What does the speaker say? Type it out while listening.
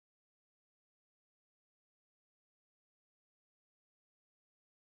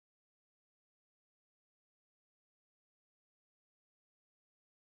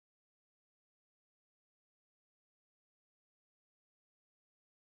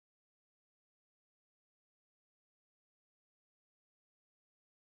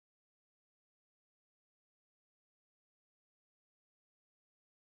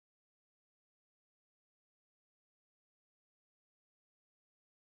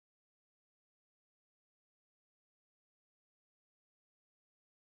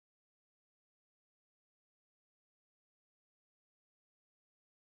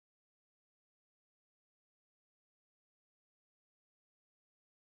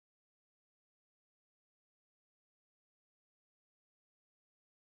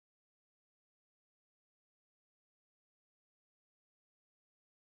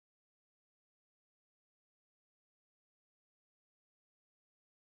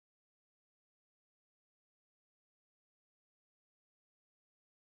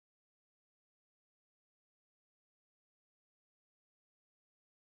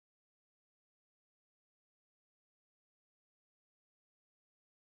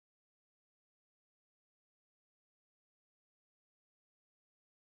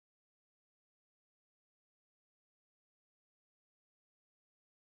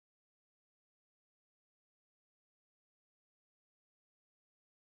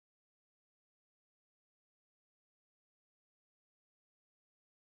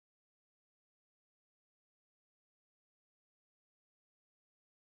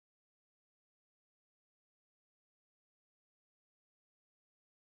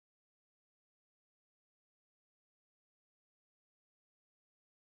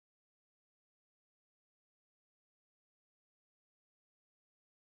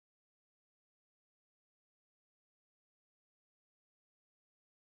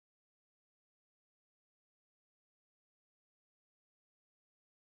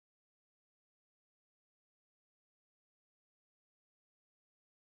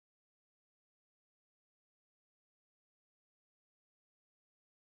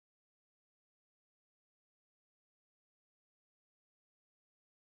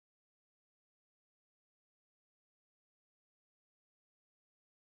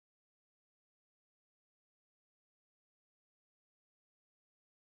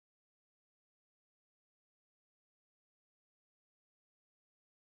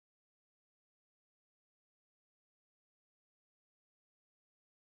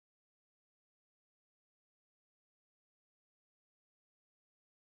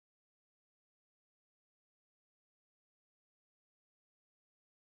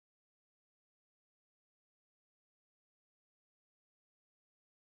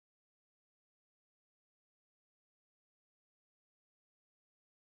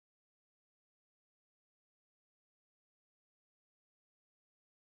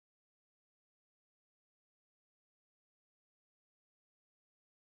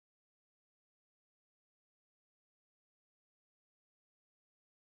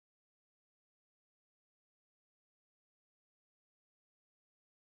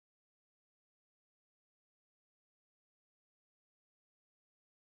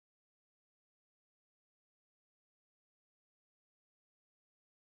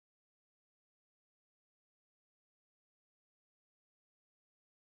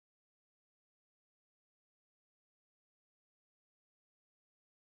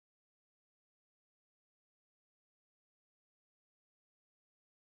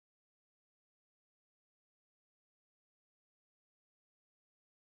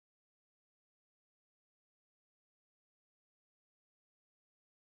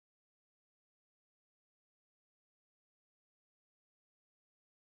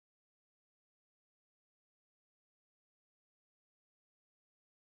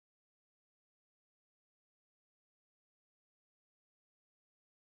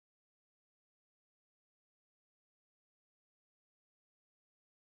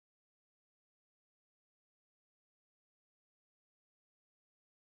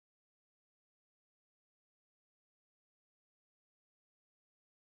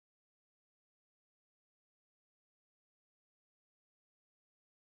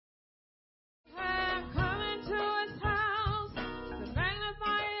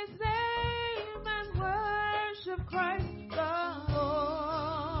Christ the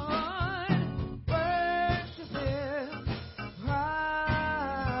Lord. Worship Him,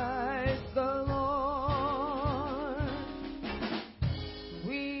 Christ the Lord.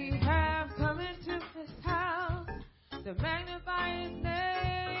 We have come into His house to magnify His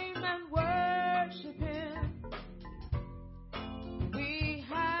name and worship Him. We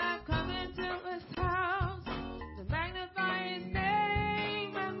have come into His house to magnify His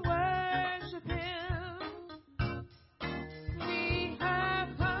name and worship Him. We have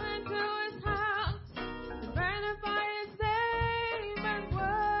come into His house to magnify His name and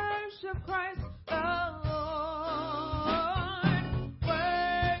worship Christ the Lord.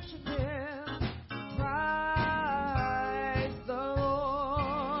 Worship Him, Christ the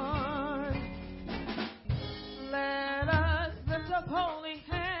Lord. Let us lift up holy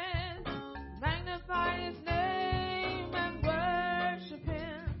hands, magnify His name and worship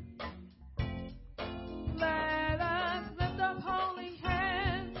Him. Let us lift up holy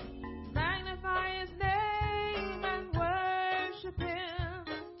hands, magnify His name and worship Him.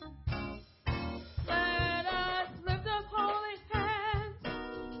 Let us lift up holy hands,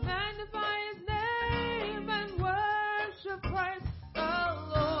 magnify His name and worship Christ the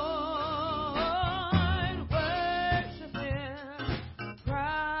Lord. Worship Him,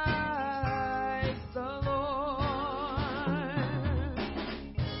 Christ the Lord.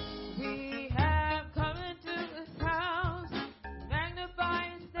 We have come into His house, magnify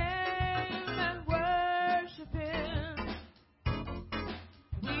His name and worship Him.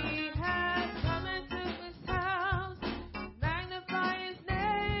 We have come into His house, magnify His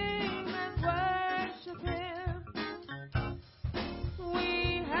name and worship Him.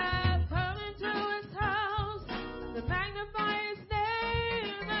 We have come into His house to magnify His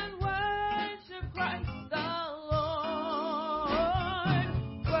name and worship Christ the Lord.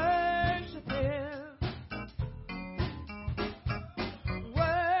 Worship Him.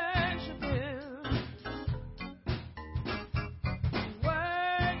 Worship Him.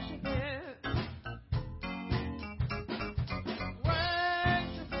 Worship Him.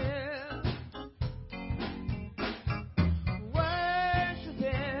 Worship Him. Worship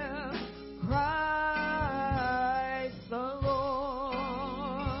Him, Christ the Lord.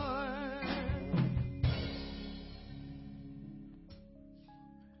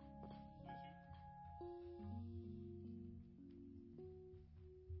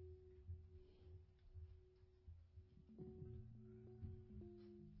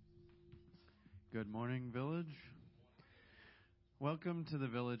 Good morning, Village. Welcome to the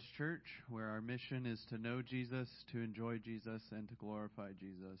Village Church, where our mission is to know Jesus, to enjoy Jesus, and to glorify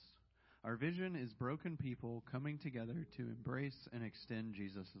Jesus. Our vision is broken people coming together to embrace and extend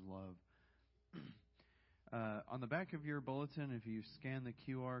Jesus' love. On the back of your bulletin, if you scan the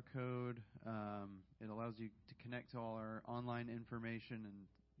QR code, it allows you to connect to all our online information, and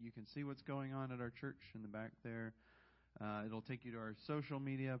you can see what's going on at our church in the back there. It'll take you to our social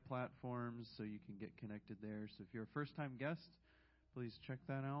media platforms so you can get connected there. So if you're a first-time guest, please check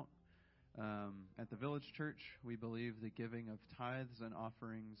that out. At the Village Church, we believe the giving of tithes and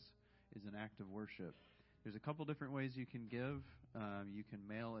offerings is an act of worship. There's a couple different ways you can give. You can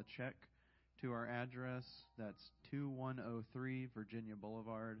mail a check to our address. That's 2103 Virginia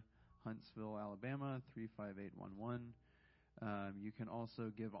Boulevard, Huntsville, Alabama, 35811. You can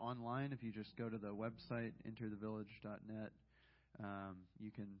also give online if you just go to the website, enterthevillage.net.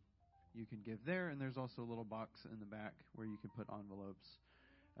 You can give there, and there's also a little box in the back where you can put envelopes.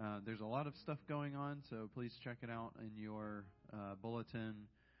 There's a lot of stuff going on, so please check it out in your bulletin.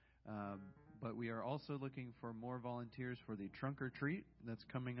 But we are also looking for more volunteers for the trunk or treat that's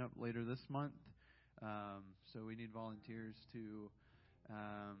coming up later this month. So we need volunteers to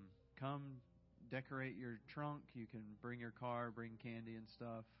come decorate your trunk. You can bring your car, bring candy and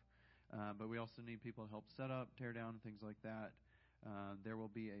stuff. But we also need people to help set up, tear down, things like that. There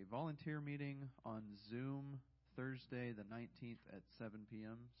will be a volunteer meeting on Zoom Thursday the 19th at 7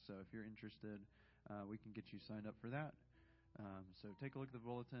 p.m. So if you're interested, we can get you signed up for that. So take a look at the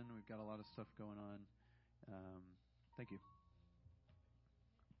bulletin. We've got a lot of stuff going on. Thank you.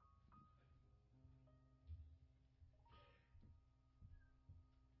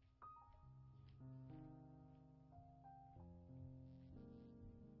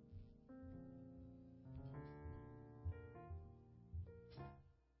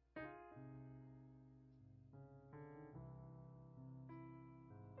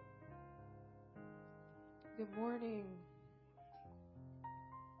 Good morning.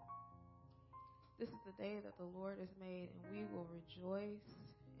 This is the day that the Lord has made, and we will rejoice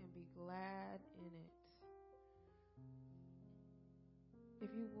and be glad in it. If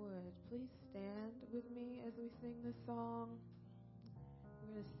you would, please stand with me as we sing this song.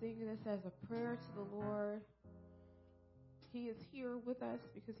 We're going to sing this as a prayer to the Lord. He is here with us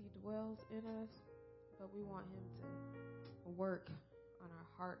because he dwells in us, but we want him to work on our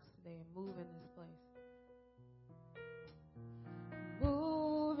hearts today and move in this place.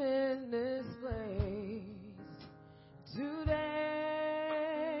 Move in this place today.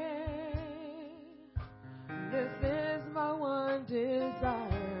 This is my one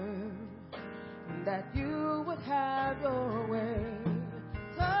desire, that you would have your way.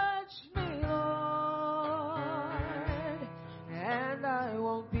 Touch me, Lord, and I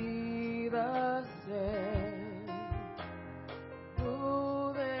won't be the same.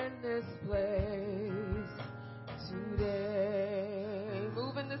 Move in this place today.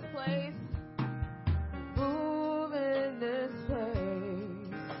 Move in this place. Move in this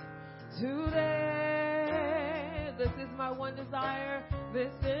place today. This is my one desire.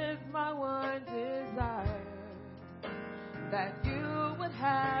 This is my one desire, that you would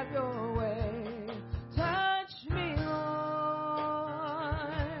have your way. Touch me, Lord,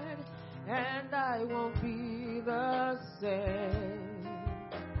 and I won't be the same.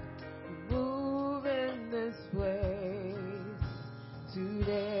 Move in this place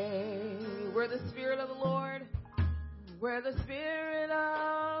today. Where the Spirit of the Lord, where the Spirit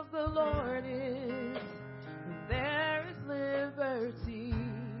of the Lord is, there is liberty.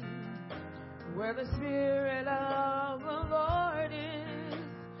 Where the Spirit of the Lord is,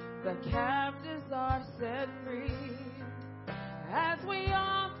 the captives are set free. As we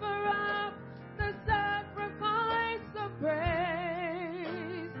offer up the sacrifice of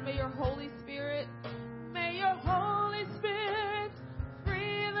praise, may your Holy Spirit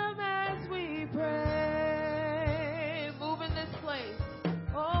free them as we pray. Move in this place.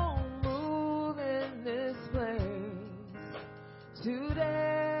 Oh, move in this place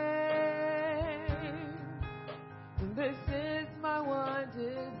today. This is my one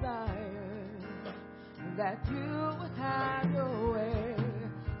desire, that you would have your way.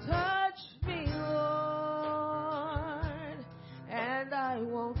 Touch me, Lord, and I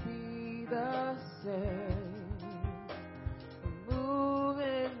won't be the same. Move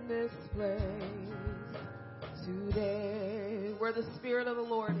in this place today. Where the Spirit of the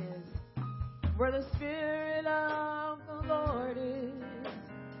Lord is, where the Spirit of the Lord is,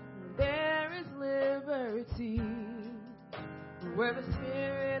 there is liberty. Where the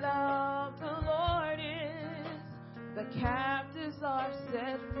Spirit of the Lord is, the captives are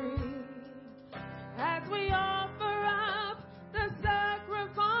set free. As we offer up the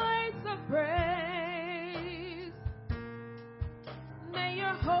sacrifice of praise, may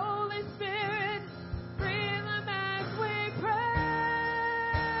your Holy Spirit free them as we pray.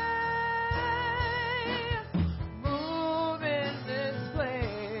 Move in this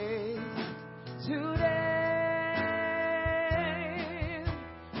place today.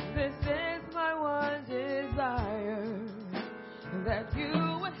 That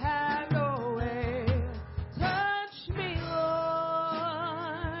you would have your way. Touch me,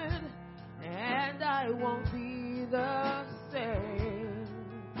 Lord, and I won't be the same.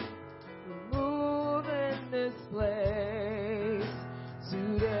 Move in this place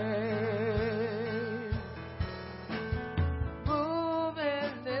today. Move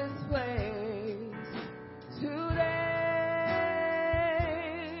in this place today.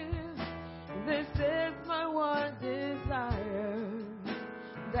 This is my one desire,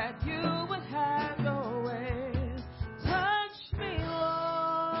 that you would have your way. Touch me,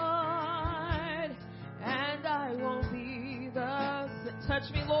 Lord, and I won't be the same.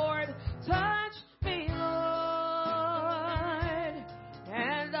 Touch me, Lord. Touch me, Lord,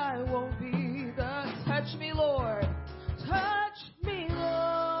 and I won't be the. Touch me, Lord. Touch me,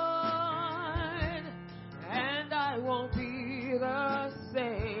 Lord, and I won't be the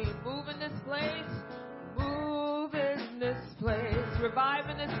same. Move in this place. Move in this place. Revive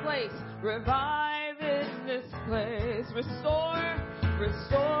in this place. Revive in this place. Restore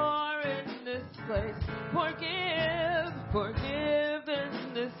in this place. Forgive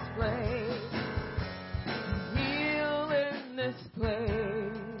in this place. Heal in this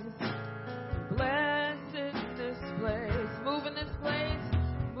place. Bless in this place. Move in this place.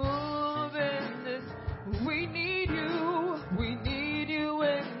 Move in this. We need you. We need you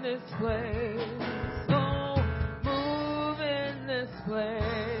in this place.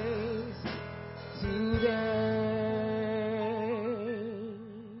 Place today.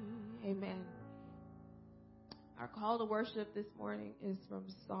 Amen. Our call to worship this morning is from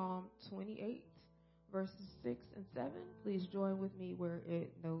Psalm 28, verses 6 and 7. Please join with me where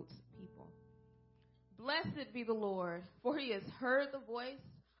it notes people. Bless Blessed be the Lord, for he has heard the voice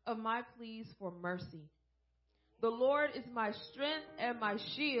of my pleas for mercy. The Lord is my strength and my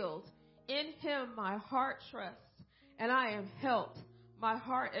shield. In him my heart trusts, and I am helped. My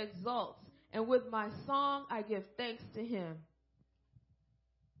heart exults, and with my song I give thanks to him.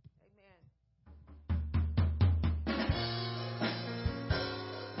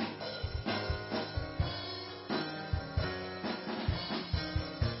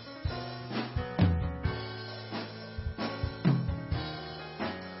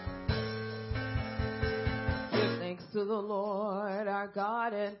 To the Lord, our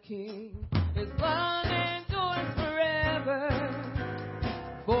God and King, his love endures forever.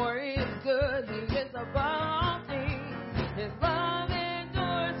 For he is good, he is above all things. His love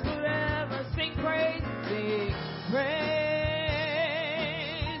endures forever. Sing praise, sing praise,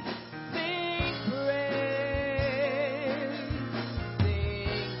 sing praise,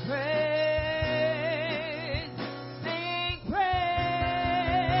 sing praise, sing praise.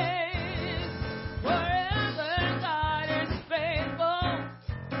 Forever God is faithful,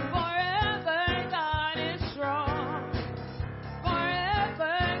 forever God is strong,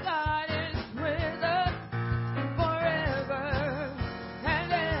 forever God is with us, forever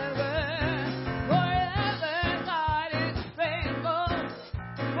and ever. Forever God is faithful,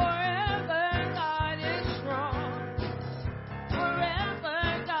 forever God is strong, forever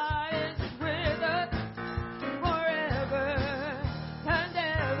God is with us, forever and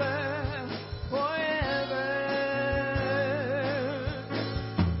ever, forever.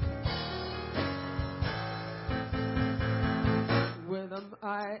 With a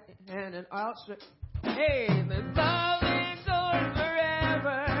might and an outstretched hand, the love endures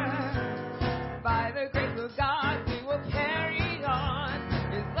forever. By the grace of God, we will carry on.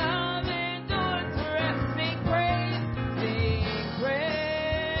 His love endures forever. Sing praise, sing praise,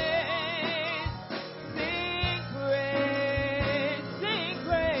 sing praise, sing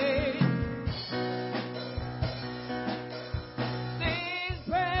praise, sing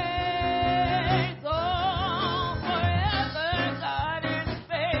praise. Oh, forever God is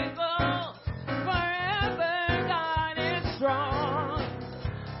faithful, forever God is strong,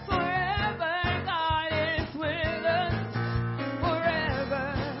 forever God is with us, forever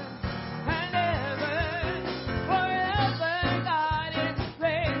and ever. Forever God is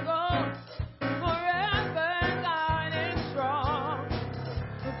faithful, forever God is strong,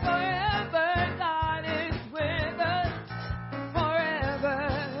 forever God is with us, forever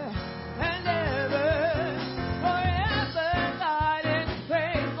and ever. Forever God is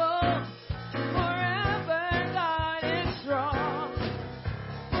faithful, forever God is strong,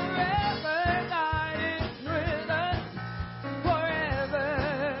 forever God is with us, forever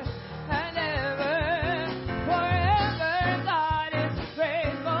and ever. Forever God is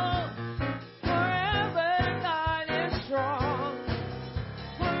faithful, forever God is strong,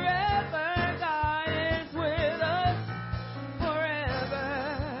 forever God is with us, forever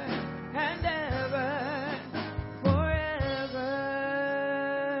and ever, forever.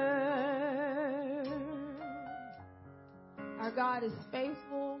 Our God is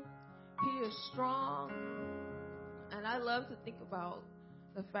faithful, he is strong, and I love to think about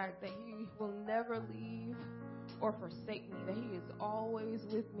the fact that he will never leave or forsake me, that he is always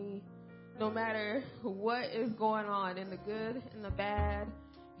with me, no matter what is going on, in the good and the bad.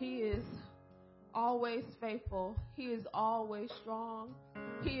 He is always faithful. He is always strong.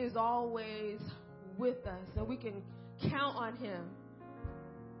 He is always with us, and we can count on him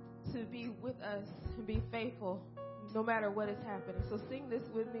to be with us and be faithful no matter what is happening. So sing this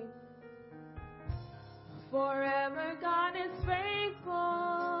with me. Forever God is faithful,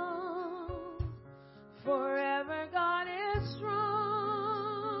 forever God is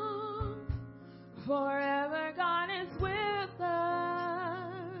strong, forever God is with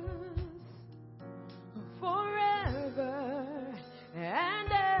us, forever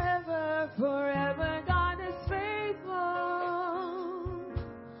and ever. Forever God is faithful,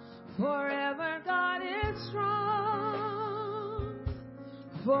 forever God is strong,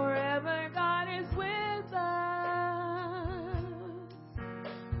 forever God is with us,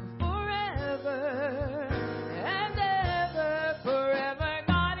 forever and ever. Forever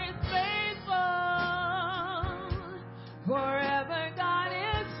God is faithful, forever God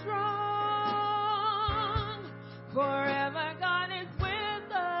is strong, forever God is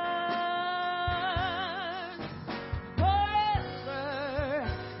with us, forever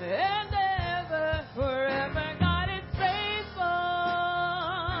and ever. Forever God is faithful,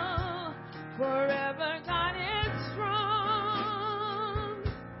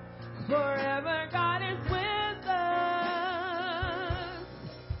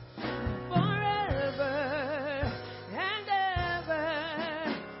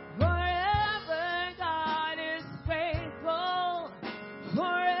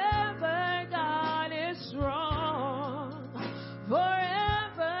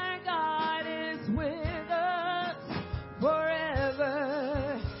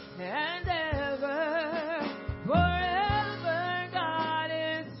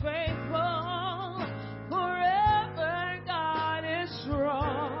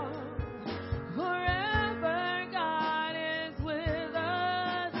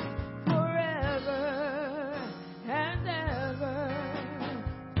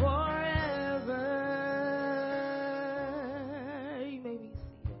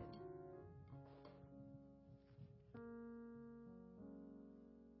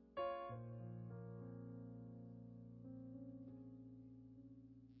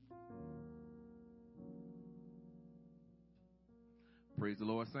 Praise the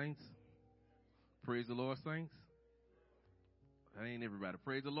Lord, saints. Praise the Lord, saints. That ain't everybody.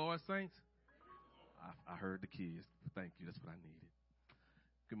 Praise the Lord, saints. I heard the kids. Thank you. That's what I needed.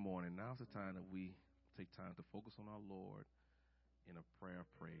 Good morning. Now's the time that we take time to focus on our Lord in a prayer of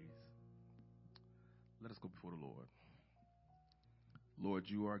praise. Let us go before the Lord. Lord,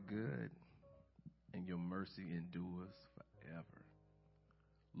 you are good, and your mercy endures forever.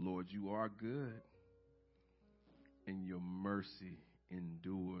 Lord, you are good, and your mercy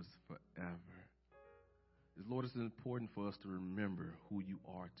endures forever. Lord, it's important for us to remember who you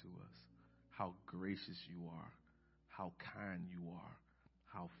are to us, how gracious you are, how kind you are,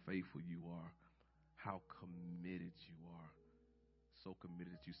 how faithful you are, how committed you are. So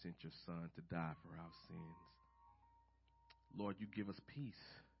committed that you sent your son to die for our sins. Lord, you give us peace.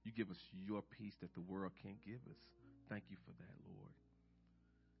 You give us your peace that the world can't give us. Thank you for that, Lord.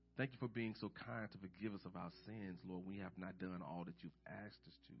 Thank you for being so kind to forgive us of our sins, Lord. We have not done all that you've asked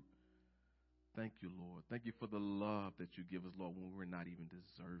us to. Thank you, Lord. Thank you for the love that you give us, Lord, when we're not even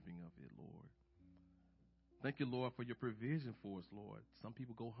deserving of it, Lord. Thank you, Lord, for your provision for us, Lord. Some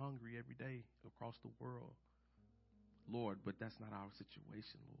people go hungry every day across the world, Lord, but that's not our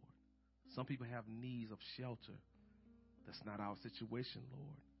situation, Lord. Some people have needs of shelter. That's not our situation,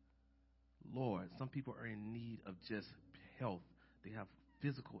 Lord. Lord, some people are in need of just health. They have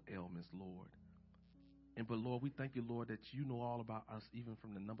physical ailments, Lord. But Lord, we thank you, Lord, that you know all about us, even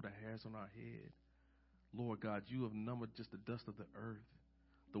from the number of hairs on our head. Lord God, you have numbered just the dust of the earth.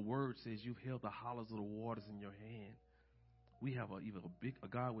 The word says you've held the hollows of the waters in your hand. We have either a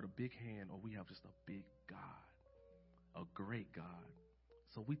God with a big hand, or we have just a big God, a great God.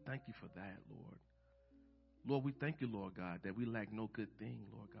 So we thank you for that, Lord. Lord, we thank you, Lord God, that we lack no good thing,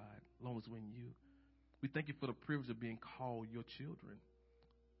 Lord God, as long as we're in you. We thank you for the privilege of being called your children.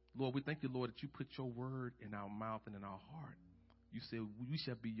 Lord, we thank you, Lord, that you put your word in our mouth and in our heart. You said, we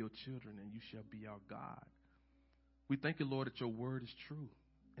shall be your children, and you shall be our God. We thank you, Lord, that your word is true,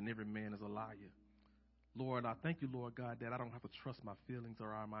 and every man is a liar. Lord, I thank you, Lord God, that I don't have to trust my feelings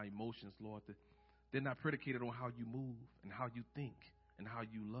or my emotions, Lord, that they're not predicated on how you move and how you think and how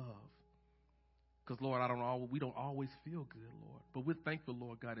you love. Because, Lord, we don't always feel good, Lord. But we're thankful,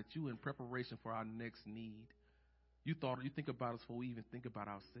 Lord God, that you, in preparation for our next need, you think about us before we even think about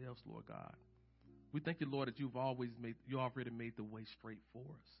ourselves, Lord God. We thank you, Lord, that you already made the way straight for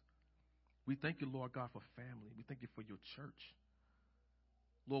us. We thank you, Lord God, for family. We thank you for your church.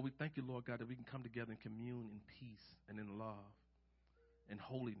 Lord, we thank you, Lord God, that we can come together and commune in peace and in love and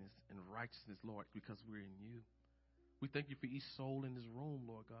holiness and righteousness, Lord, because we're in you. We thank you for each soul in this room,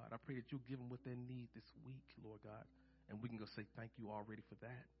 Lord God. I pray that you'll give them what they need this week, Lord God, and we can go say thank you already for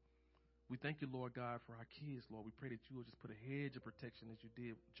that. We thank you, Lord God, for our kids, Lord. We pray that you will just put a hedge of protection as you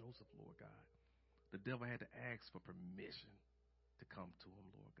did with Joseph, Lord God. The devil had to ask for permission to come to him,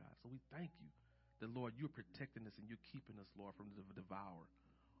 Lord God. So we thank you that, Lord, you're protecting us and you're keeping us, Lord, from the devourer.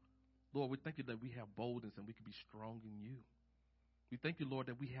 Lord, we thank you that we have boldness and we can be strong in you. We thank you, Lord,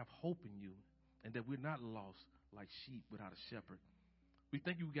 that we have hope in you and that we're not lost like sheep without a shepherd. We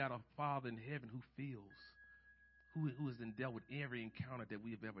thank you we got a Father in heaven who feels, who has dealt with every encounter that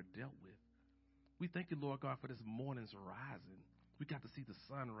we have ever dealt with. We thank you, Lord God, for this morning's rising. We got to see the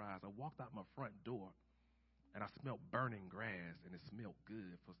sun rise. I walked out my front door, and I smelled burning grass, and it smelled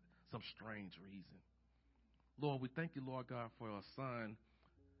good for some strange reason. Lord, we thank you, Lord God, for a son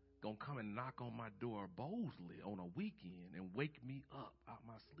going to come and knock on my door boldly on a weekend and wake me up out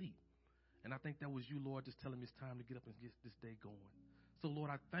my sleep. And I think that was you, Lord, just telling me it's time to get up and get this day going. So, Lord,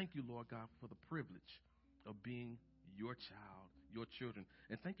 I thank you, Lord God, for the privilege of being your child, your children.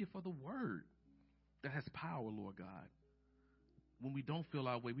 And thank you for the word that has power, Lord God. When we don't feel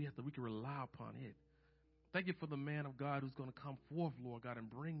our way, we can rely upon it. Thank you for the man of God who's going to come forth, Lord God, and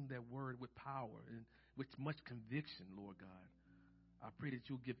bring that word with power and with much conviction, Lord God. I pray that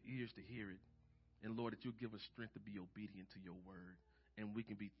you'll give ears to hear it. And, Lord, that you'll give us strength to be obedient to your word. And we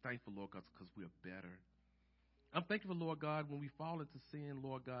can be thankful, Lord God, because we're better. I'm thankful, Lord God, when we fall into sin,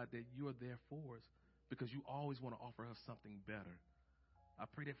 Lord God, that you are there for us because you always want to offer us something better. I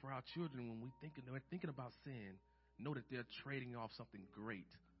pray that for our children, when we're thinking about sin, know that they're trading off something great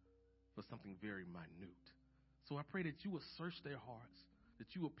for something very minute. So I pray that you will search their hearts,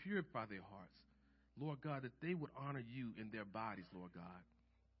 that you will purify their hearts, Lord God, that they would honor you in their bodies, Lord God,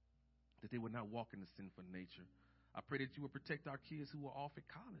 that they would not walk in the sinful nature. I pray that you will protect our kids who are off at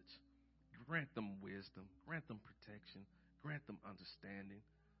college. Grant them wisdom, grant them protection, grant them understanding.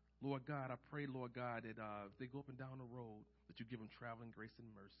 Lord God, I pray, Lord God, that if they go up and down the road, that you give them traveling grace and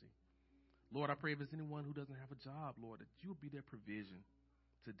mercy. Lord, I pray if there's anyone who doesn't have a job, Lord, that you will be their provision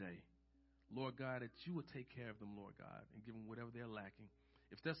today. Lord God, that you will take care of them, Lord God, and give them whatever they're lacking.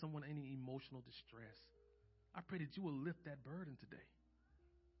 If there's someone any emotional distress, I pray that you will lift that burden today.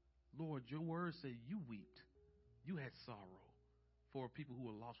 Lord, your word said you wept. You had sorrow for people who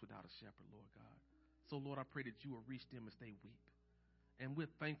were lost without a shepherd, Lord God. So, Lord, I pray that you will reach them as they weep. And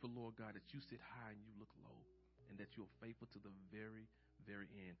we're thankful, Lord God, that you sit high and you look low, and that you are faithful to the very, very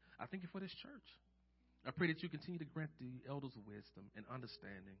end. I thank you for this church. I pray that you continue to grant the elders wisdom and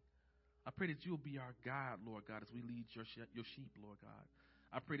understanding. I pray that you will be our guide, Lord God, as we lead your sheep, Lord God.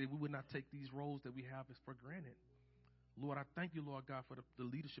 I pray that we would not take these roles that we have as for granted. Lord, I thank you, Lord God, for the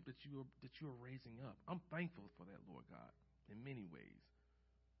leadership that you are raising up. I'm thankful for that, Lord God, in many ways.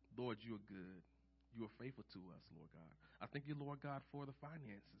 Lord, you are good. You are faithful to us, Lord God. I thank you, Lord God, for the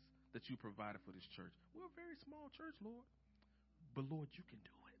finances that you provided for this church. We're a very small church, Lord. But, Lord, you can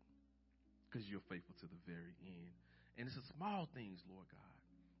do it because you're faithful to the very end. And it's the small things, Lord God.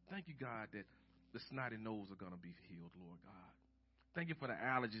 Thank you, God, that the snotty nose are going to be healed, Lord God. Thank you for the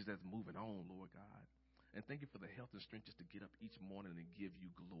allergies that's moving on, Lord God. And thank you for the health and strength just to get up each morning and give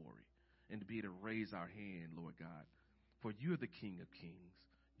you glory and to be able to raise our hand, Lord God. For you're the King of kings.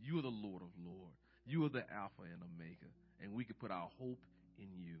 You are the Lord of lords. You are the Alpha and Omega. And we can put our hope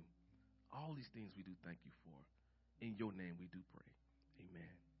in you. All these things we do thank you for. In your name we do pray.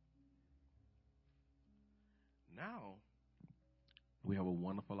 Amen. Now, we have a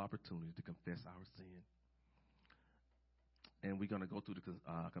wonderful opportunity to confess our sin. And we're going to go through the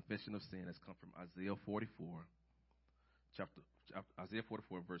confession of sin that's come from Isaiah 44, Isaiah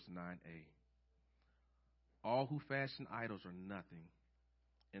 44, verse 9a. All who fashion idols are nothing,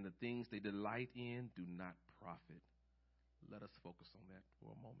 and the things they delight in do not profit. Let us focus on that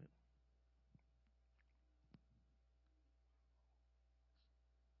for a moment.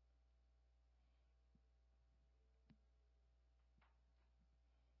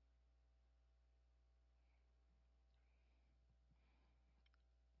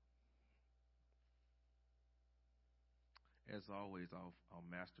 As always, our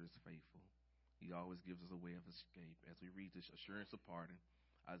master is faithful. He always gives us a way of escape. As we read this assurance of pardon,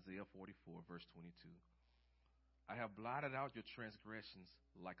 Isaiah 44, verse 22. I have blotted out your transgressions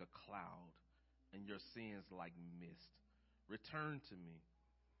like a cloud, and your sins like mist. Return to me,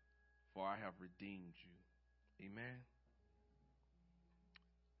 for I have redeemed you. Amen.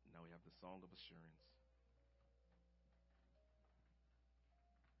 Now we have the song of assurance.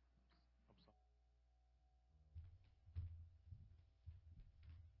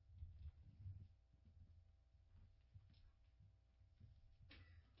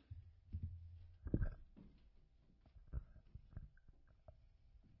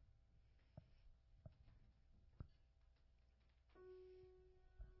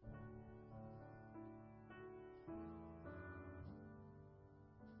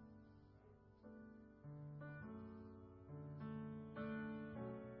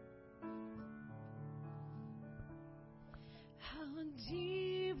 How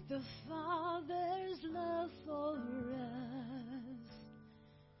deep the Father's love for us,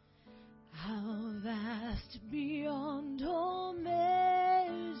 how vast beyond all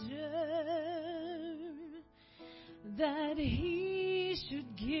measure, that He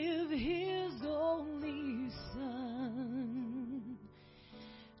should give His only Son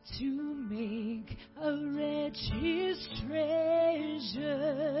to make a wretch His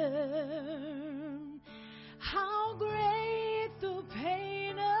treasure. How great the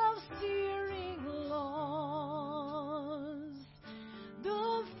pain of searing loss!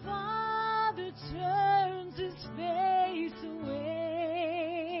 The Father turns His face away,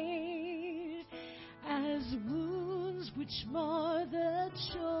 as wounds which mar the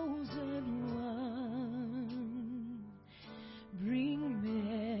chosen one bring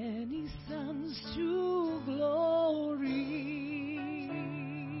many sons to glory.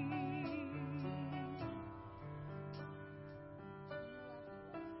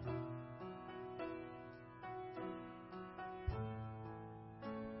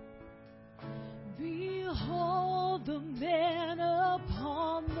 Behold the man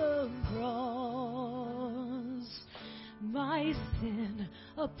upon the cross, my sin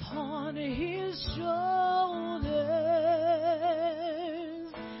upon His shoulders.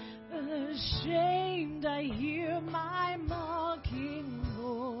 Ashamed, I hear my mocking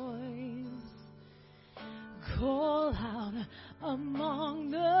voice call out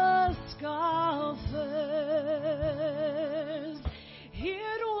among the scoffers.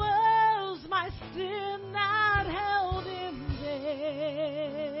 It was my sin that held Him there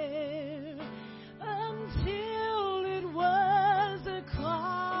until it was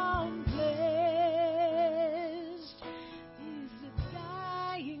accomplished.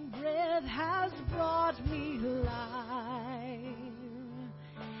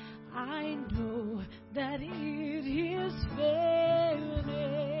 that it is finished.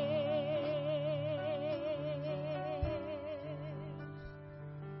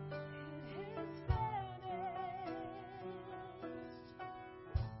 It is finished.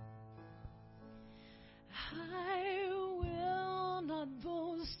 I will not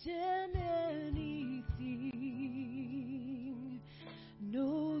boast in anything,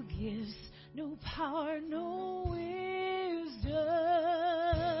 no gifts, no power, no wisdom,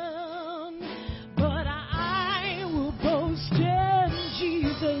 but I will boast in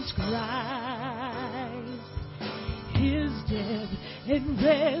Jesus Christ, His death and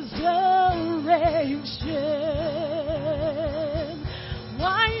resurrection.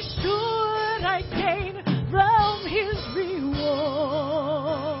 Why should I gain from His reward?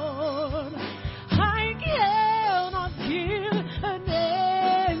 I cannot give an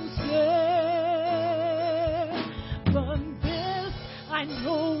answer, but this I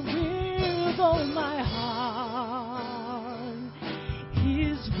know with all my heart.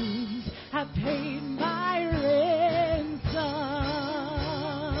 His wounds have paid my ransom.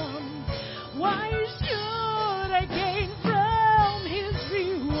 Why should I gain from His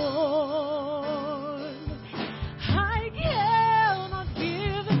reward? I cannot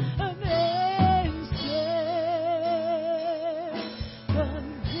give an answer, but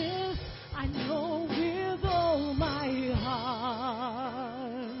this I know with all my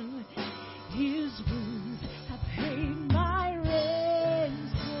heart. His wounds have paid my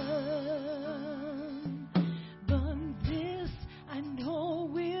ransom, but this I know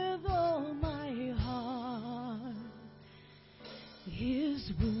with all my heart.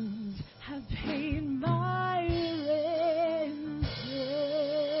 His wounds have paid my ransom.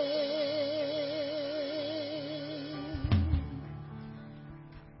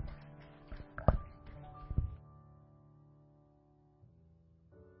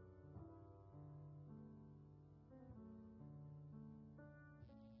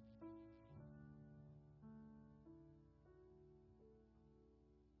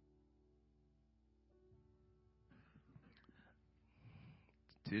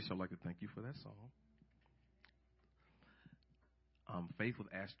 Tish, I'd like to thank you for that song. Faith would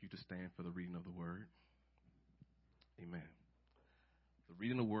ask you to stand for the reading of the word. Amen. The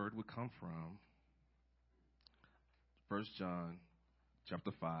reading of the word would come from 1 John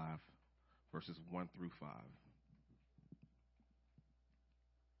chapter 5, verses 1 through 5.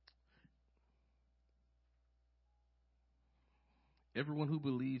 Everyone who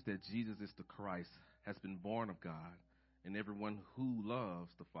believes that Jesus is the Christ has been born of God, and everyone who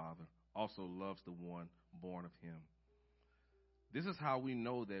loves the Father also loves the one born of Him. This is how we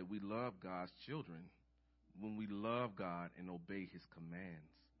know that we love God's children, when we love God and obey His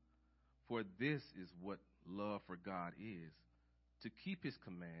commands. For this is what love for God is, to keep His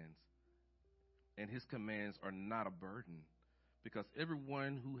commands, and His commands are not a burden, because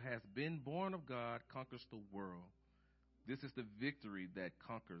everyone who has been born of God conquers the world. This is the victory that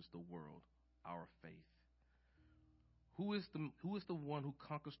conquers the world, our faith. Who is the one who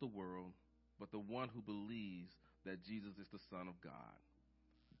conquers the world but the one who believes that Jesus is the Son of God?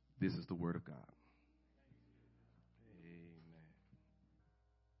 This is the word of God. Amen.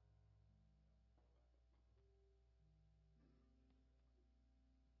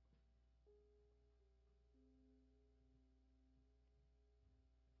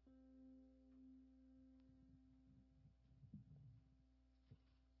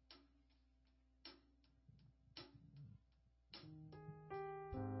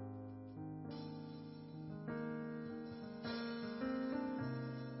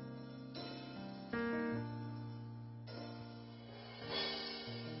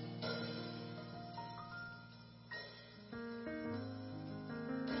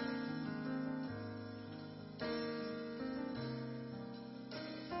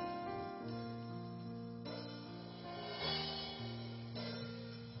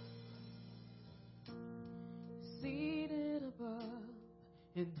 Seated above,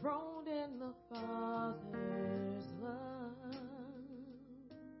 enthroned in the Father's love,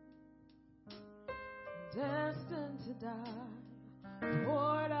 destined to die,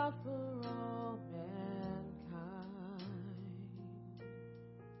 poured out for all mankind.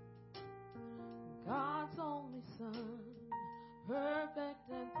 God's only Son, perfect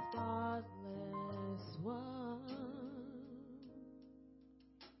and spotless one.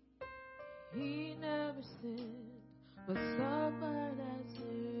 He never sinned, but suffered as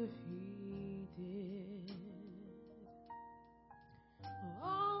if He did.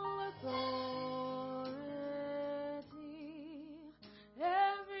 All authority,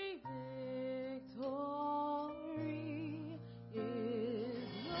 every victory is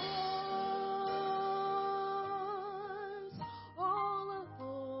yours.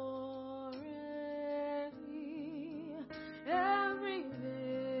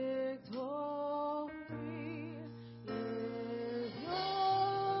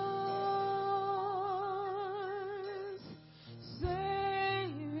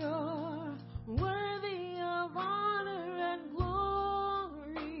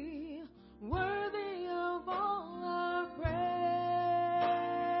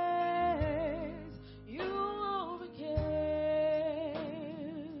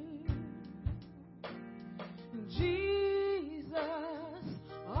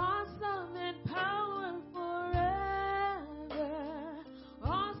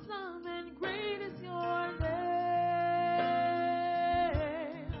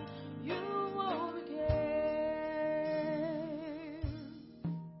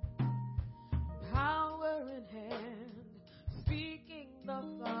 the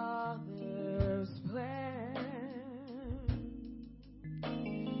Father's plan.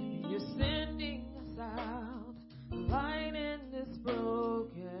 You're sending us out, light in this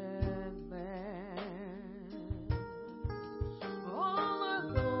broken land. All the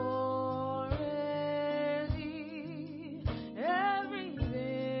glory, every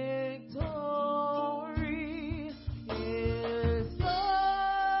victory is yours.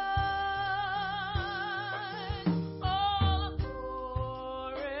 All the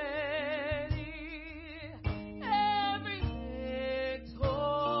glory, every victory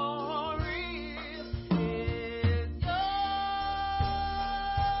is yours.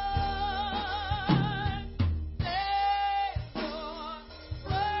 Savior,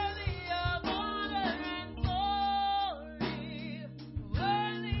 worthy of honor and glory,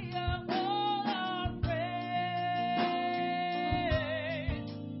 worthy of all our praise.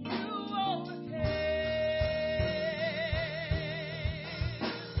 You overcame.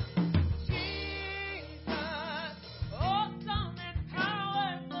 Jesus, awesome and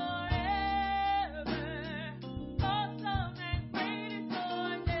power forever. Awesome and great is your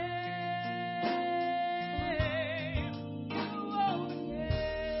name. You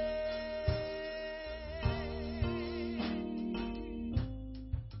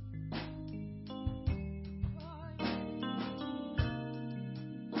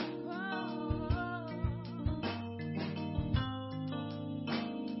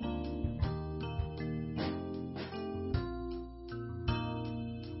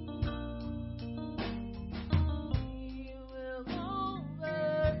We will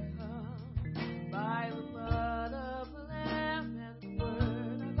overcome by the blood of the Lamb and the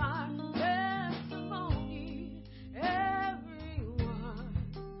word of our testimony. Everyone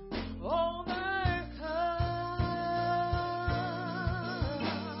overcome.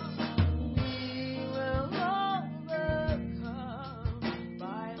 We will overcome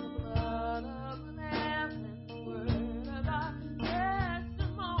by the blood of the Lamb and the word of our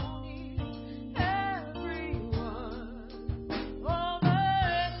testimony. Everyone overcome.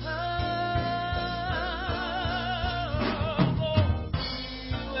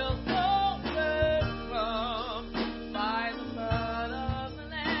 We will overcome by the blood of the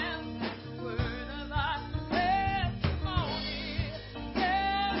Lamb and the word of our testimony.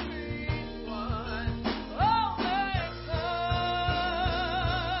 Everyone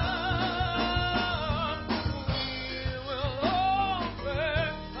overcome. We will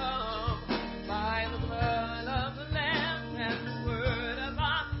overcome by the blood of the Lamb and the word of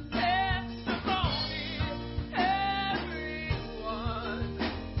our testimony. Everyone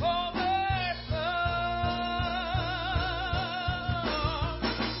overcome.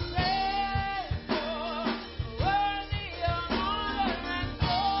 Savior, worthy of honor and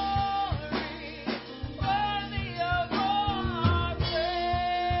glory, worthy of all our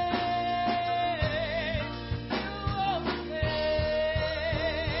praise. You overcame.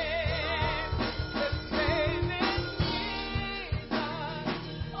 The saving Jesus,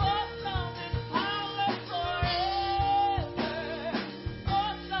 awesome and power forever.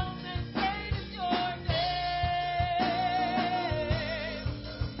 Awesome and great is your name.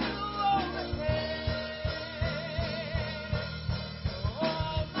 You overcame.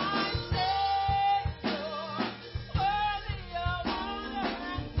 Oh, my Savior, worthy of honor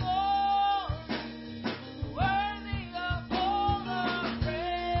and glory, worthy of all our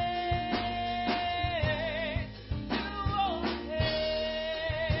praise. You overcame.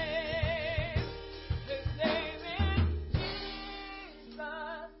 His name is Jesus,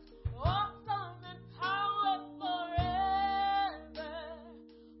 awesome and power forever.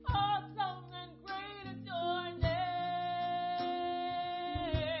 Awesome and great is your name.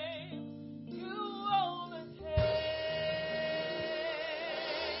 You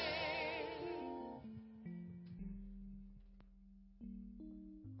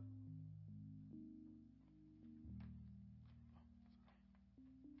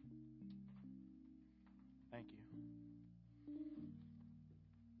Thank you.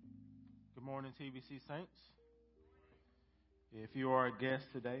 Good morning, TBC Saints. If you are a guest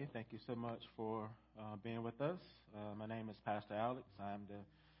today, thank you so much for being with us. My name is Pastor Alex. I'm the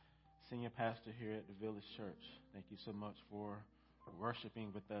senior pastor here at the Village Church. Thank you so much for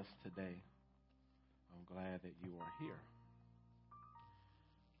worshiping with us today. I'm glad that you are here.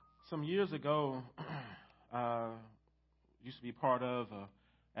 Some years ago, used to be part of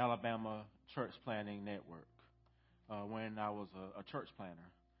Alabama Church Planning Network when I was a church planner.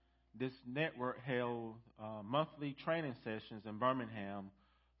 This network held monthly training sessions in Birmingham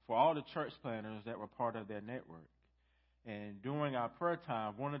for all the church planners that were part of their network. And during our prayer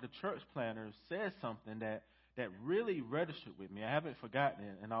time, one of the church planners said something that that really registered with me. I haven't forgotten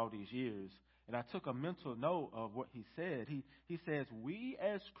it in all these years. And I took a mental note of what he said. He says, we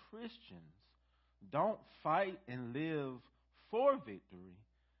as Christians don't fight and live for victory,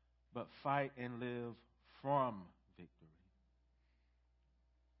 but fight and live from victory.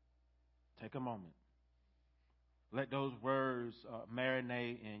 Take a moment. Let those words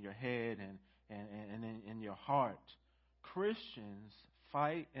marinate in your head and in your heart. Christians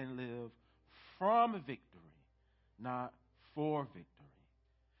fight and live from victory, not for victory.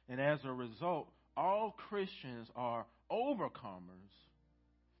 And as a result, all Christians are overcomers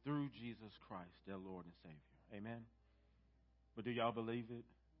through Jesus Christ, their Lord and Savior. Amen? But do y'all believe it?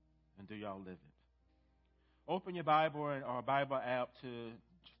 And do y'all live it? Open your Bible or Bible app to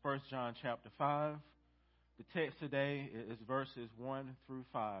 1 John chapter 5. The text today is verses 1 through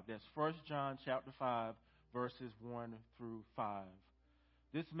 5. That's 1 John chapter 5, verses 1 through 5.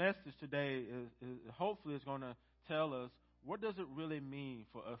 This message today is hopefully is going to tell us, what does it really mean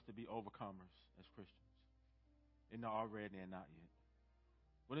for us to be overcomers as Christians? And not already and not yet.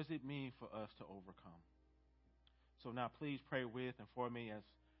 What does it mean for us to overcome? So now please pray with and for me as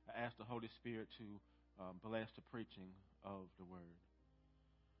I ask the Holy Spirit to bless the preaching of the Word.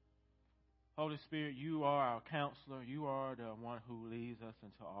 Holy Spirit, you are our counselor. You are the one who leads us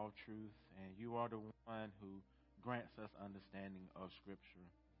into all truth, and you are the one who grants us understanding of Scripture.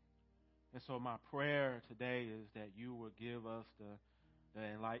 And so my prayer today is that you will give us the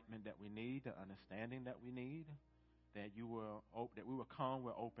enlightenment that we need, the understanding that we need, that we will come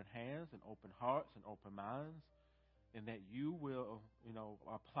with open hands and open hearts and open minds, and that you will,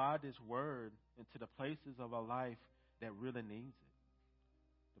 apply this word into the places of our life that really needs it.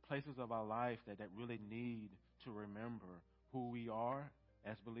 The places of our life that really need to remember who we are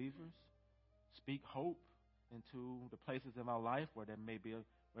as believers. Speak hope into the places in our life where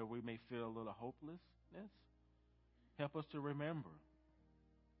we may feel a little hopelessness. Help us to remember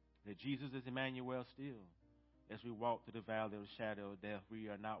that Jesus is Emmanuel still. As we walk through the valley of the shadow of death, we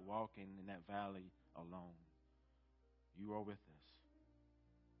are not walking in that valley alone. You are with us.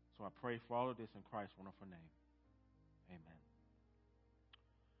 So I pray for all of this in Christ's wonderful name. Amen.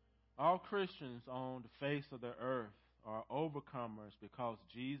 All Christians on the face of the earth are overcomers because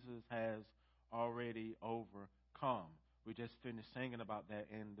Jesus has already overcome. We just finished singing about that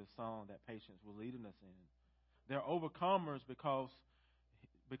in the song that Patience was leading us in. They're overcomers because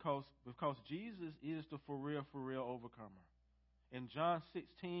Jesus is the for real overcomer. In John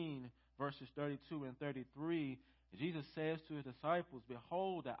 16, verses 32 and 33, Jesus says to his disciples,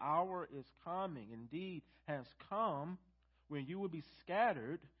 behold, the hour is coming, indeed has come, when you will be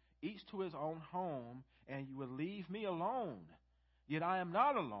scattered, each to his own home, and you will leave me alone. Yet I am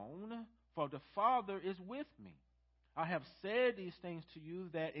not alone, for the Father is with me. I have said these things to you,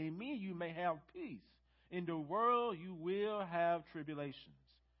 that in me you may have peace. In the world you will have tribulations.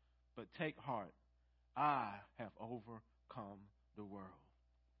 But take heart, I have overcome the world.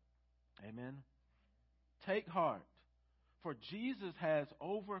 Amen. Take heart, for Jesus has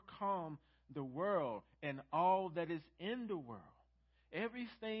overcome the world and all that is in the world.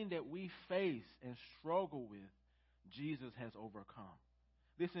 Everything that we face and struggle with, Jesus has overcome.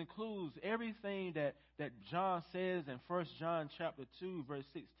 This includes everything that John says in 1 John chapter 2, verse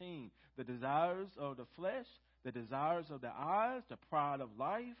 16. The desires of the flesh, the desires of the eyes, the pride of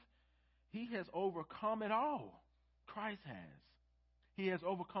life. He has overcome it all. Christ has. He has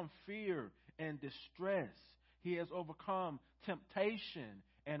overcome fear and distress. He has overcome temptation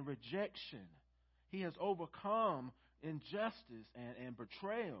and rejection. He has overcome injustice and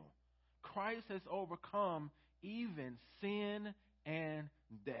betrayal. Christ has overcome even sin and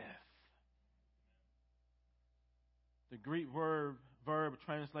death. The Greek verb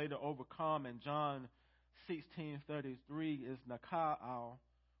translated overcome in John 16:33 is nakao,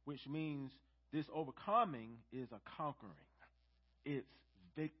 which means this overcoming is a conquering. It's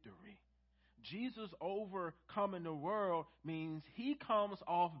victory. Jesus overcoming the world means he comes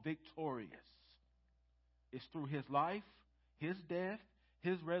off victorious. It's through his life, his death,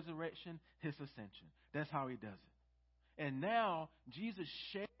 his resurrection, his ascension. That's how he does it. And now Jesus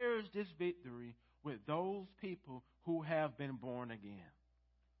shares this victory with those people who have been born again.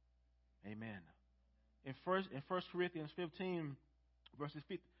 Amen. In 1 Corinthians 15, verses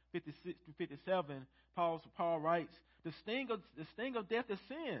 56 to 57, Paul writes, the sting of death is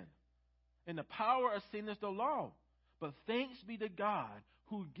sin, and the power of sin is the law. But thanks be to God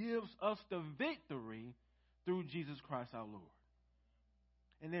who gives us the victory through Jesus Christ our Lord.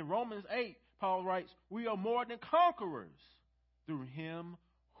 And in Romans 8, Paul writes, we are more than conquerors through him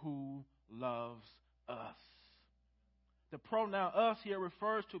who loves us. The pronoun us here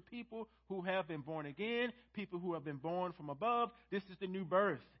refers to people who have been born again, people who have been born from above. This is the new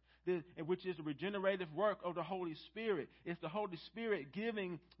birth, which is the regenerative work of the Holy Spirit. It's the Holy Spirit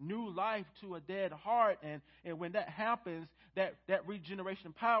giving new life to a dead heart. And when that happens, that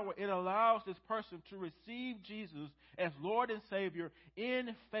regeneration power, it allows this person to receive Jesus as Lord and Savior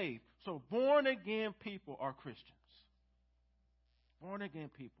in faith. So born again people are Christians. Born again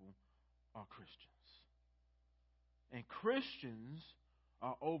people are Christians. And Christians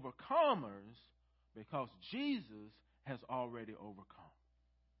are overcomers because Jesus has already overcome.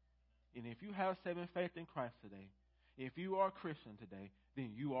 And if you have saving faith in Christ today, if you are a Christian today,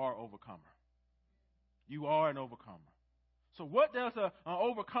 then you are an overcomer. You are an overcomer. So what does an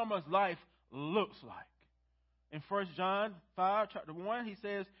overcomer's life looks like? In 1 John 5, chapter 1, he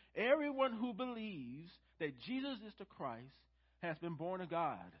says, everyone who believes that Jesus is the Christ has been born of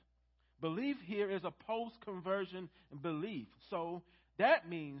God. Belief here is a post-conversion belief. So that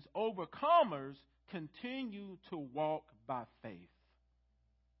means overcomers continue to walk by faith.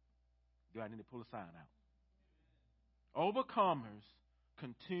 Do I need to pull a sign out? Overcomers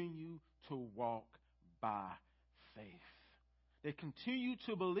continue to walk by faith. They continue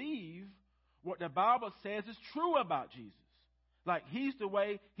to believe what the Bible says is true about Jesus. Like, he's the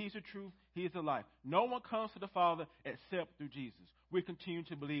way, he's the truth, he's the life. No one comes to the Father except through Jesus. We continue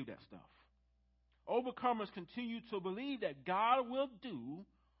to believe that stuff. Overcomers continue to believe that God will do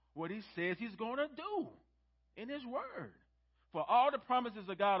what he says he's going to do in his word. For all the promises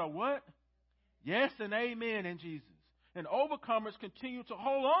of God are what? Yes and amen in Jesus. And overcomers continue to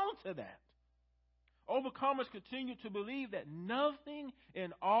hold on to that. Overcomers continue to believe that nothing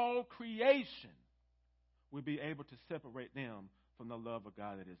in all creation will be able to separate them from the love of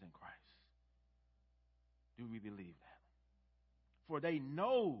God that is in Christ. Do we believe that? For they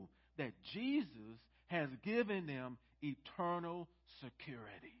know that Jesus has given them eternal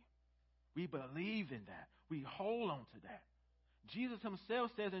security. We believe in that. We hold on to that. Jesus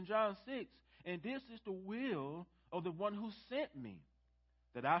himself says in John 6, and this is the will of the one who sent me,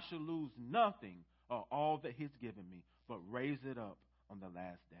 that I should lose nothing of all that he's given me, but raise it up on the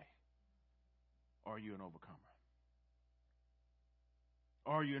last day. Are you an overcomer?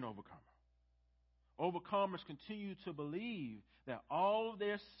 Are you an overcomer? Overcomers continue to believe that all of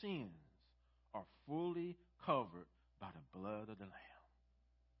their sins are fully covered by the blood of the Lamb.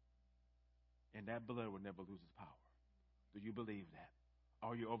 And that blood will never lose its power. Do you believe that?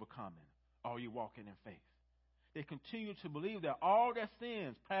 Are you overcoming? Are you walking in faith? They continue to believe that all their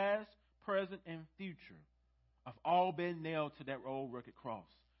sins, past, present, and future, have all been nailed to that old rugged cross.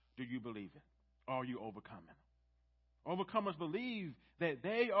 Do you believe it? Are you overcoming? Overcomers believe that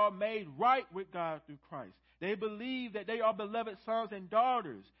they are made right with God through Christ. They believe that they are beloved sons and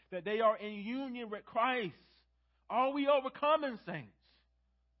daughters, that they are in union with Christ. Are we overcoming, saints?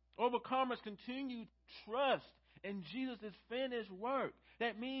 Overcomers continue to trust in Jesus' finished work.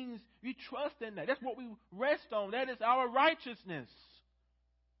 That means we trust in that. That's what we rest on. That is our righteousness.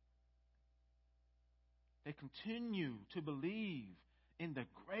 They continue to believe in the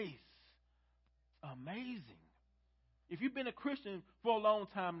grace. Amazing. If you've been a Christian for a long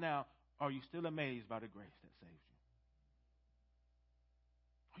time now, are you still amazed by the grace that saves you?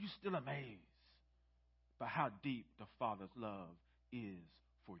 Are you still amazed by how deep the Father's love is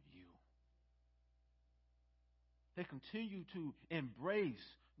for you? They continue to embrace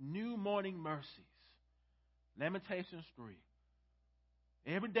new morning mercies. Lamentations 3.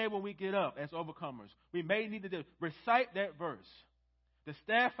 Every day when we get up as overcomers, we may need to recite that verse. The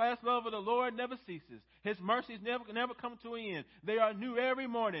steadfast love of the Lord never ceases. His mercies never come to an end. They are new every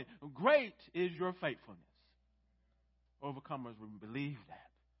morning. Great is your faithfulness. Overcomers believe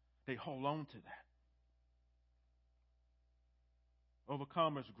that. They hold on to that.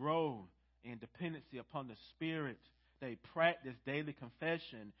 Overcomers grow in dependency upon the Spirit. They practice daily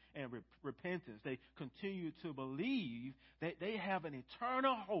confession and repentance. They continue to believe that they have an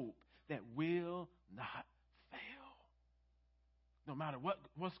eternal hope that will not fail. No matter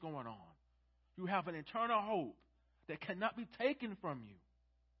what's going on, you have an eternal hope that cannot be taken from you.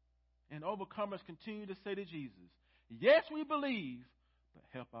 And overcomers continue to say to Jesus, yes, we believe, but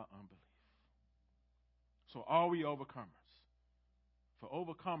help our unbelief. So are we overcomers? For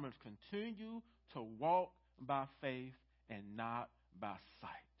overcomers continue to walk by faith and not by sight.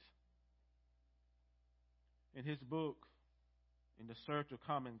 In his book, In the Search of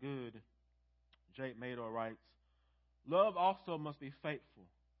Common Good, Jake Mador writes, love also must be faithful,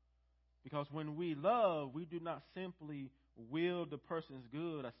 because when we love, we do not simply will the person's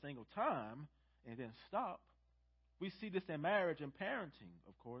good a single time and then stop. We see this in marriage and parenting,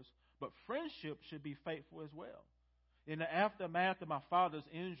 of course, but friendship should be faithful as well. In the aftermath of my father's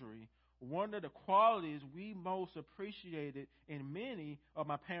injury, one of the qualities we most appreciated in many of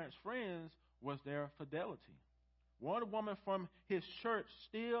my parents' friends was their fidelity. One woman from his church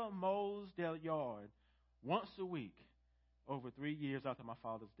still mows their yard once a week over 3 years after my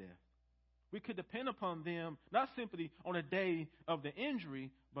father's death. We could depend upon them not simply on the day of the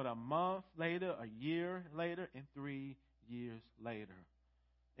injury, but a month later, a year later, and 3 years later.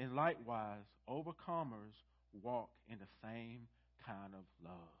 And likewise, overcomers walk in the same kind of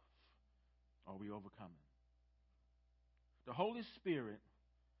love. Are we overcoming? The Holy Spirit,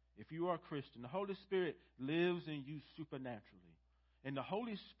 if you are a Christian, the Holy Spirit lives in you supernaturally. And the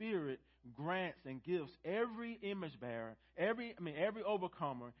Holy Spirit grants and gives every image bearer, every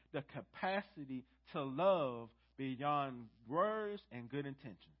overcomer, the capacity to love beyond words and good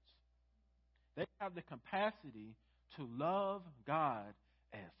intentions. They have the capacity to love God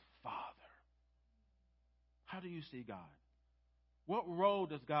as Father. How do you see God? What role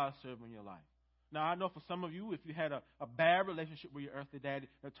does God serve in your life? Now, I know for some of you, if you had a bad relationship with your earthly daddy,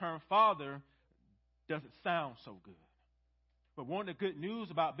 the term father doesn't sound so good. But one of the good news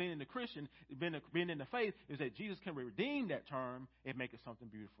about being a Christian, being in the faith, is that Jesus can redeem that term and make it something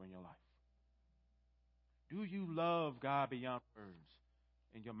beautiful in your life. Do you love God beyond words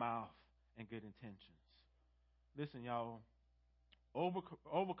in your mouth and good intentions? Listen, y'all,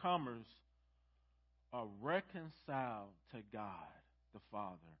 overcomers are reconciled to God the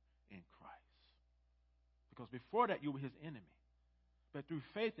Father in Christ. Because before that, you were his enemy. But through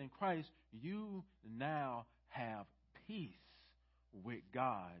faith in Christ, you now have peace with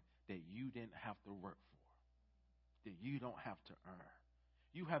God that you didn't have to work for, that you don't have to earn.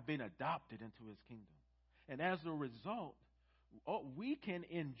 You have been adopted into his kingdom. And as a result, we can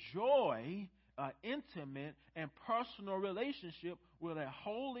enjoy an intimate and personal relationship with a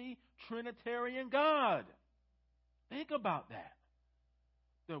holy Trinitarian God. Think about that.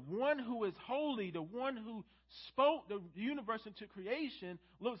 The one who is holy, the one who spoke the universe into creation,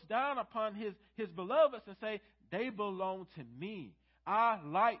 looks down upon his beloveds and say, they belong to me. I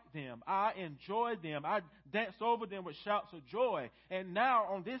like them. I enjoy them. I dance over them with shouts of joy. And now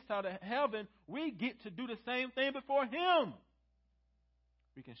on this side of heaven, we get to do the same thing before him.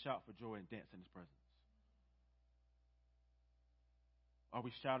 We can shout for joy and dance in his presence. Are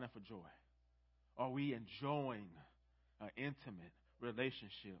we shouting for joy? Are we enjoying an intimate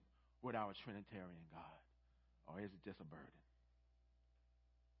relationship with our Trinitarian God? Or is it just a burden?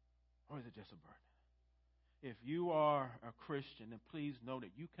 Or is it just a burden? If you are a Christian, then please know that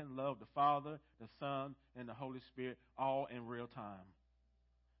you can love the Father, the Son, and the Holy Spirit all in real time.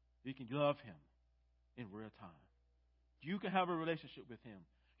 You can love him in real time. You can have a relationship with him.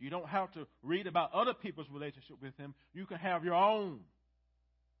 You don't have to read about other people's relationship with him. You can have your own.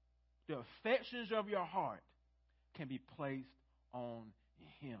 The affections of your heart can be placed on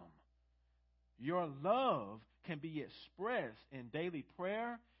him. Your love can be expressed in daily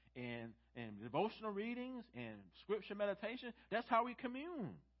prayer and devotional readings and scripture meditation. That's how we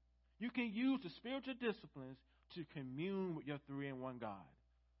commune. You can use the spiritual disciplines to commune with your three-in-one God.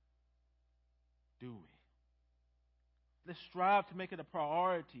 Do we? Let's strive to make it a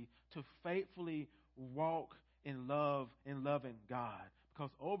priority to faithfully walk in love and loving God.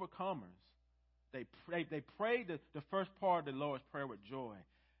 Because overcomers, they pray the first part of the Lord's Prayer with joy.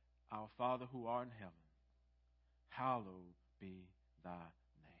 Our Father who art in heaven, hallowed be thy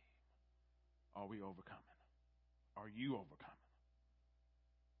name. Are we overcoming? Are you overcoming?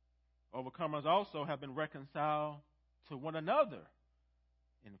 Overcomers also have been reconciled to one another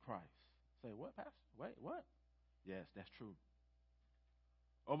in Christ. Say, what, Pastor? Wait, what? Yes, that's true.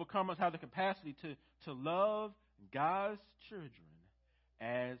 Overcomers have the capacity to love God's children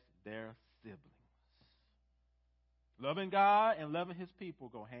as their siblings. Loving God and loving his people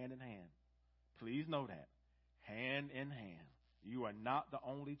go hand in hand. Please know that. Hand in hand. You are not the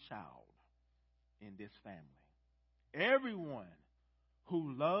only child in this family. Everyone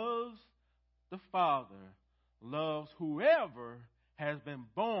who loves the Father loves whoever has been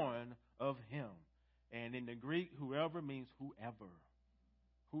born of him. And in the Greek, whoever means whoever.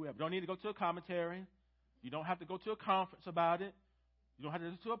 Whoever. Don't need to go to a commentary. You don't have to go to a conference about it. You don't have to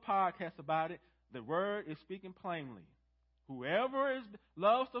listen to a podcast about it. The word is speaking plainly. Whoever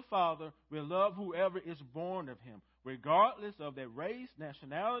loves the Father will love whoever is born of him, regardless of their race,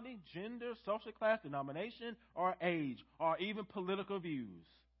 nationality, gender, social class, denomination, or age, or even political views.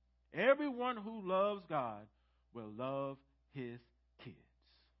 Everyone who loves God will love his kids.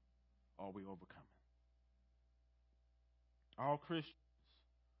 Are we overcoming? All Christians,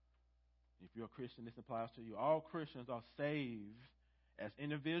 if you're a Christian, this applies to you. All Christians are saved as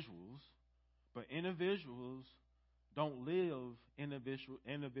individuals, but individuals don't live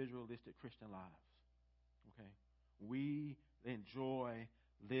individualistic Christian lives. Okay? We enjoy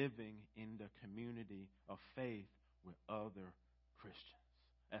living in the community of faith with other Christians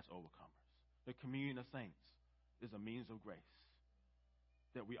as overcomers. The communion of saints is a means of grace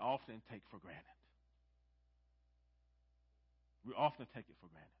that we often take for granted. We often take it for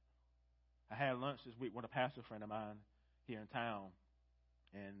granted. I had lunch this week with a pastor friend of mine here in town,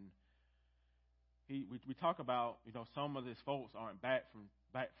 and we talk about, some of these folks aren't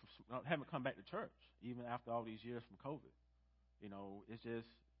haven't come back to church even after all these years from COVID. It's just,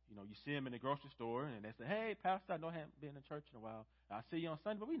 you see them in the grocery store and they say, "Hey, pastor, I know I haven't been in church in a while. I see you on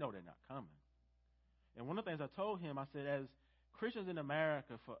Sunday," but we know they're not coming. And one of the things I told him, I said, as Christians in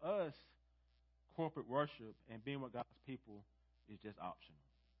America, for us, corporate worship and being with God's people is just optional.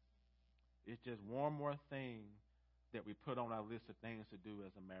 It's just one more thing that we put on our list of things to do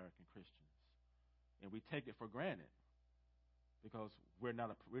as American Christians. And we take it for granted because we're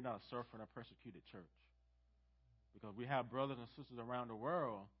not a suffering or persecuted church. Because we have brothers and sisters around the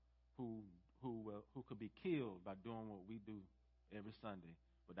world who could be killed by doing what we do every Sunday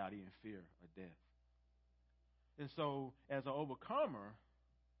without even fear of death. And so, as an overcomer,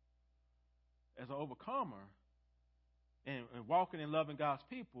 and walking and loving God's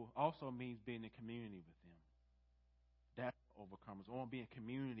people also means being in community with them. That's overcomers. I want to be in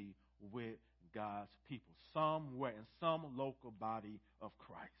community with God's people, somewhere in some local body of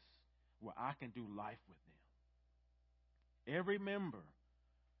Christ, where I can do life with them. Every member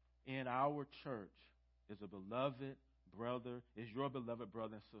in our church is a beloved brother, is your beloved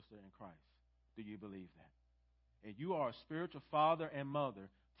brother and sister in Christ. Do you believe that? And you are a spiritual father and mother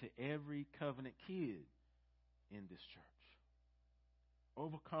to every covenant kid in this church.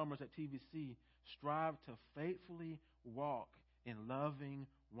 Overcomers at TVC strive to faithfully walk in loving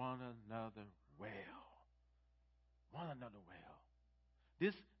one another well. One another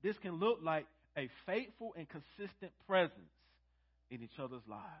well. This can look like a faithful and consistent presence in each other's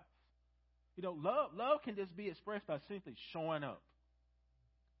lives. Love can just be expressed by simply showing up.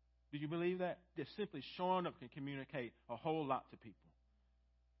 Do you believe that? Just simply showing up can communicate a whole lot to people.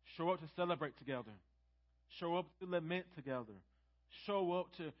 Show up to celebrate together. Show up to lament together. Show up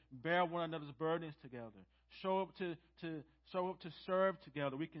to bear one another's burdens together. Show up to serve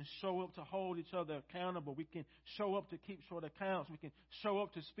together. We can show up to hold each other accountable. We can show up to keep short accounts. We can show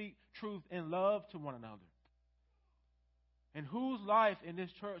up to speak truth and love to one another. And whose life in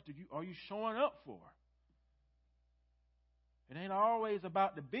this church are you showing up for? It ain't always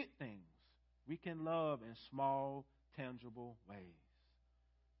about the big things. We can love in small, tangible ways.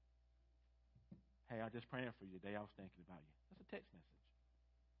 Hey, I'm just praying for you today. I was thinking about you. That's a text message.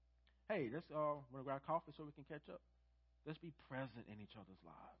 Hey, let's want to grab coffee so we can catch up. Let's be present in each other's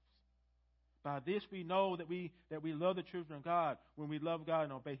lives. By this we know that we love the children of God when we love God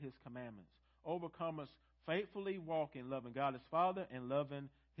and obey His commandments. Overcomers faithfully walk in loving God as Father and loving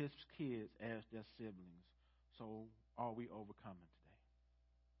His kids as their siblings. So are we overcoming today?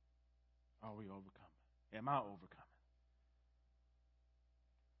 Are we overcoming? Am I overcoming?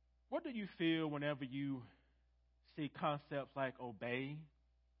 What do you feel whenever you see concepts like obey,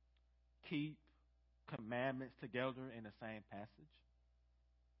 keep, commandments together in the same passage?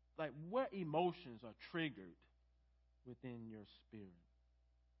 Like, what emotions are triggered within your spirit?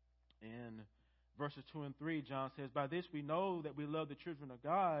 In verses 2 and 3, John says, "By this we know that we love the children of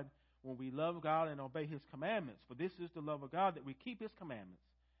God when we love God and obey His commandments. For this is the love of God, that we keep His commandments,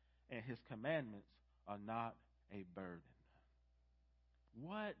 and His commandments are not a burden."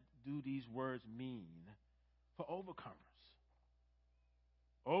 What do these words mean for overcomers?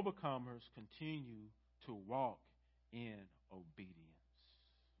 Overcomers continue to walk in obedience.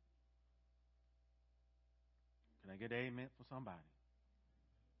 Can I get an amen for somebody?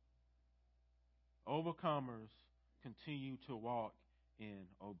 Overcomers continue to walk in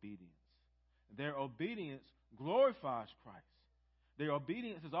obedience. Their obedience glorifies Christ. Their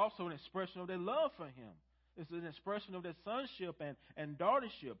obedience is also an expression of their love for Him. It's an expression of their sonship and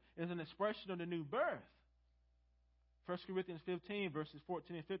daughtership. It's an expression of the new birth. 1 Corinthians 15, verses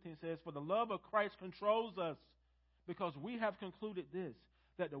 14 and 15 says, "For the love of Christ controls us, because we have concluded this,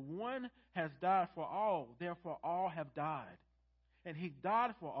 that the one has died for all, therefore all have died. And He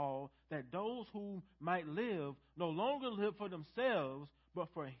died for all, that those who might live no longer live for themselves, but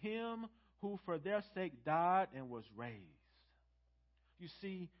for Him who for their sake died and was raised." You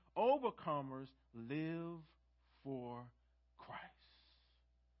see, overcomers live for Christ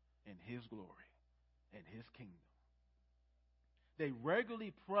and His glory and His kingdom. They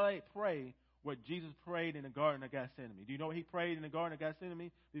regularly pray what Jesus prayed in the Garden of Gethsemane. Do you know what He prayed in the Garden of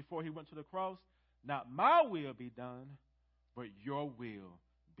Gethsemane before He went to the cross? Not my will be done, but your will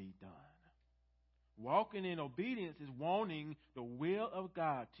be done. Walking in obedience is wanting the will of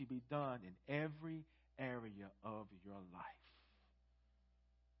God to be done in every area of your life.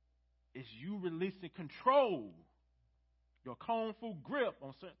 It's you releasing control, your kung fu grip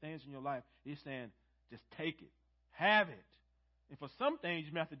on certain things in your life. He's saying, just take it, have it. And for some things,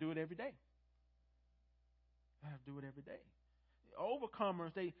 you may have to do it every day. You have to do it every day.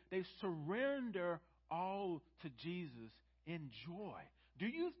 Overcomers, they surrender all to Jesus in joy. Do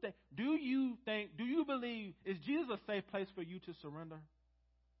you believe, is Jesus a safe place for you to surrender?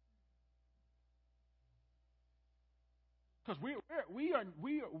 Because we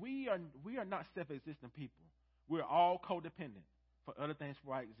are not self-existent people. We're all codependent for other things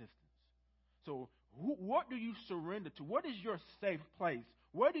for our existence. So what do you surrender to? What is your safe place?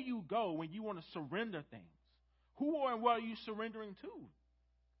 Where do you go when you want to surrender things? Who or what are you surrendering to?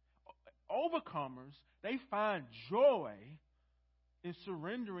 Overcomers, they find joy in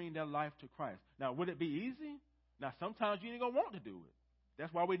surrendering their life to Christ. Now, would it be easy? Now, sometimes you ain't going to want to do it.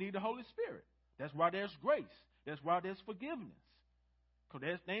 That's why we need the Holy Spirit. That's why there's grace. That's why there's forgiveness. Because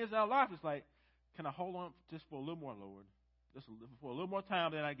there's things in our life, it's like, can I hold on just for a little more, Lord? Just for a little more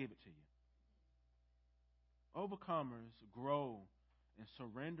time, then I give it to you. Overcomers grow in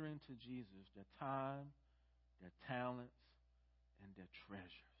surrendering to Jesus their time, their talents, and their treasures.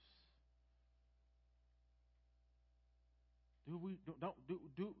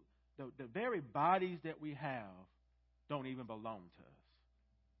 The very bodies that we have don't even belong to us.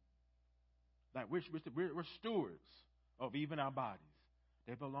 Like we're stewards of even our bodies.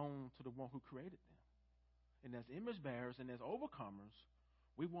 They belong to the one who created them. And as image bearers and as overcomers,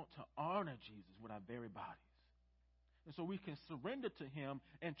 we want to honor Jesus with our very bodies. And so we can surrender to him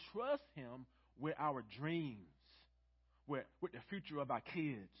and trust him with our dreams, with the future of our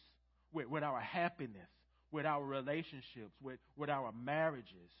kids, with our happiness, with our relationships, with our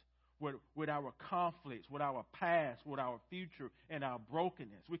marriages, with our conflicts, with our past, with our future, and our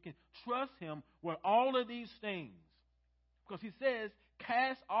brokenness. We can trust him with all of these things. Because he says,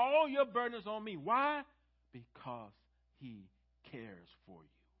 cast all your burdens on me. Why? Because he cares for you.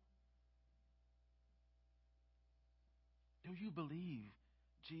 Do you believe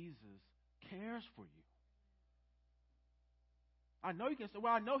Jesus cares for you? I know you can say,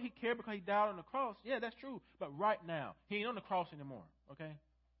 well, I know he cared because he died on the cross. Yeah, that's true. But right now, he ain't on the cross anymore, okay?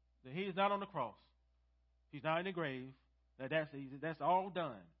 He is not on the cross. He's not in the grave. That's all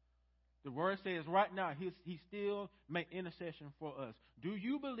done. The word says right now, he still make intercession for us. Do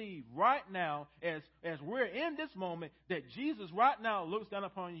you believe right now, as we're in this moment, that Jesus right now looks down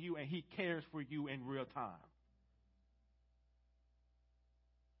upon you and he cares for you in real time?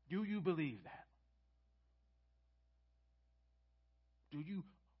 Do you believe that? Do you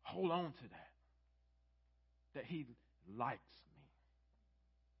hold on to that? That he likes me.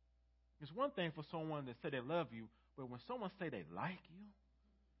 It's one thing for someone to say they love you, but when someone say they like you,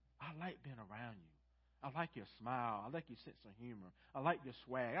 I like being around you. I like your smile. I like your sense of humor. I like your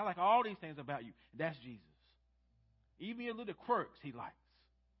swag. I like all these things about you. That's Jesus. Even your little quirks, he likes.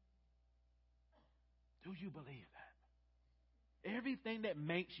 Do you believe that? Everything that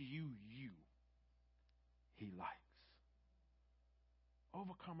makes you, he likes.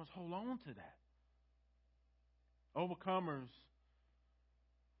 Overcomers hold on to that. Overcomers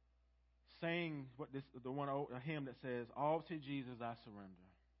sing a hymn that says, all to Jesus I surrender.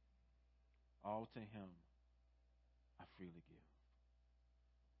 All to him I freely give.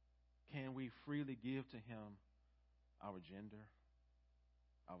 Can we freely give to him our gender,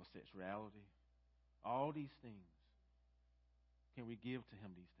 our sexuality, all these things? Can we give to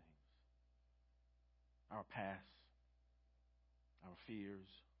him these things? Our past, our fears,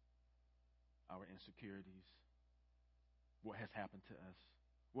 our insecurities, what has happened to us,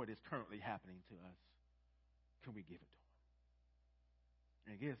 what is currently happening to us. Can we give it to him?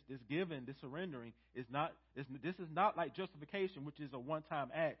 And yes, this giving, this surrendering this is not like justification, which is a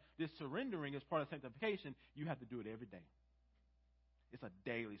one-time act. This surrendering is part of sanctification. You have to do it every day. It's a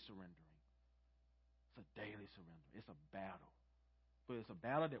daily surrendering. It's a daily surrender. It's a battle. But it's a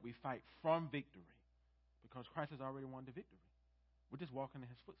battle that we fight from victory because Christ has already won the victory. We're just walking in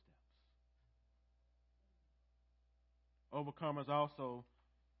his footsteps. Overcomers also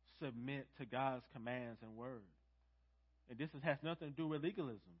submit to God's commands and word. And this has nothing to do with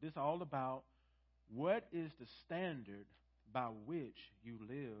legalism. This is all about what is the standard by which you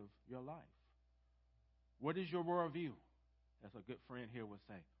live your life. What is your worldview? As a good friend here would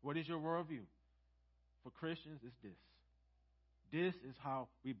say. What is your worldview? For Christians, it's this. This is how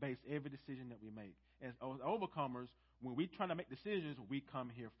we base every decision that we make. As overcomers, when we try to make decisions, we come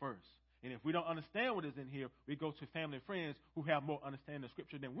here first. And if we don't understand what is in here, we go to family and friends who have more understanding of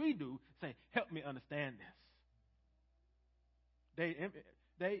Scripture than we do, saying, help me understand this.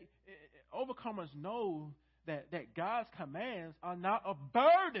 Overcomers know that God's commands are not a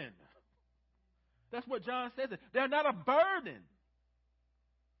burden. That's what John says. They're not a burden.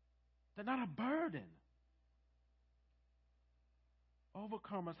 They're not a burden.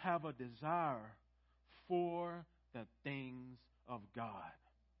 Overcomers have a desire for the things of God.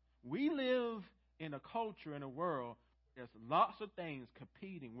 We live in a culture, in a world, there's lots of things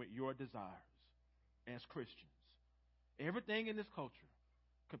competing with your desires as Christians. Everything in this culture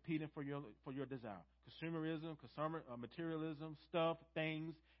competing for your desire. Consumerism, materialism, stuff,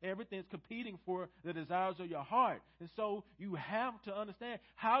 things, everything's competing for the desires of your heart. And so you have to understand,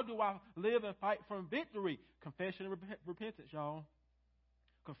 how do I live and fight for victory? Confession and repentance, y'all.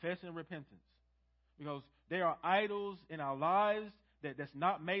 Confession and repentance. Because there are idols in our lives that's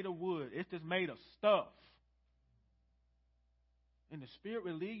not made of wood. It's just made of stuff. And the Spirit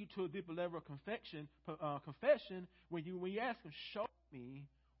will lead you to a deeper level of confession when you ask Him, show me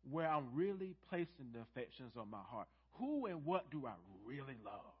where I'm really placing the affections of my heart. Who and what do I really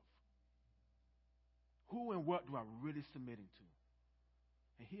love? Who and what do I really submitting to?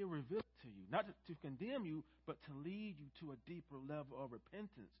 And He'll reveal it to you, not to condemn you, but to lead you to a deeper level of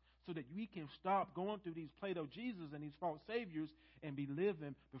repentance, so that we can stop going through these Play-Doh Jesus and these false saviors and be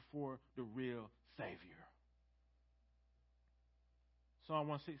living before the real Savior. Psalm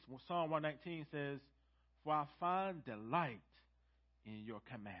 119 says, for I find delight in your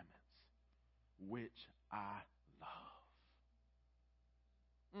commandments, which I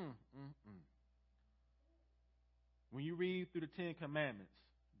love. When you read through the Ten Commandments,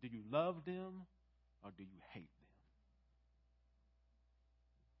 do you love them or do you hate them?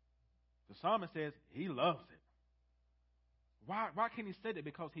 The psalmist says he loves it. Why can he say that?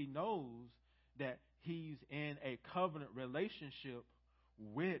 Because he knows that he's in a covenant relationship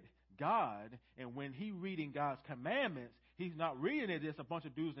with God, and when he's reading God's commandments, he's not reading it as a bunch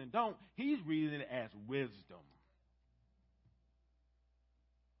of do's and don'ts. He's reading it as wisdom.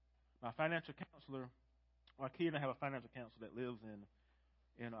 My financial counselor, our kid, I have a financial counselor that lives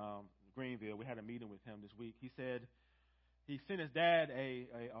in Greenville. We had a meeting with him this week. He said he sent his dad a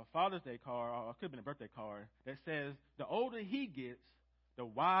Father's Day card, or it could have been a birthday card, that says the older he gets, the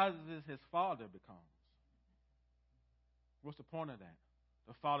wiser his father becomes. What's the point of that?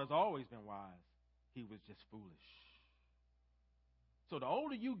 The father's always been wise. He was just foolish. So the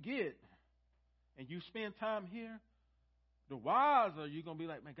older you get and you spend time here, the wiser you're going to be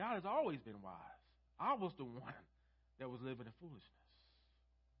like, man, God has always been wise. I was the one that was living in foolishness.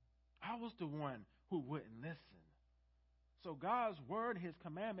 I was the one who wouldn't listen. So God's word, His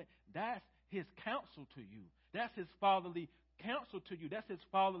commandment, that's His counsel to you. That's His fatherly counsel to you. That's His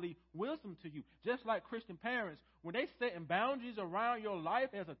fatherly wisdom to you. Just like Christian parents, when they setting boundaries around your life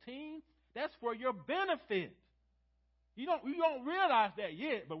as a teen, that's for your benefit. You don't realize that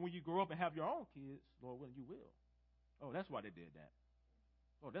yet, but when you grow up and have your own kids, Lord willing, you will. Oh, that's why they did that.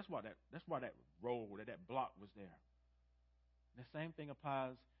 Oh, that's why that roll, that block was there. The same thing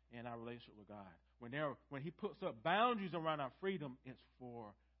applies in our relationship with God. When He puts up boundaries around our freedom, it's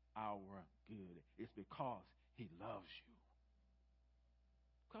for our good. It's because He loves you.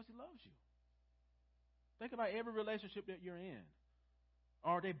 Because He loves you. Think about every relationship that you're in.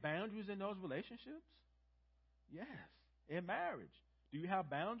 Are there boundaries in those relationships? Yes. In marriage, do you have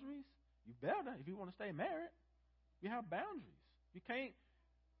boundaries? You better, if you want to stay married. You have boundaries.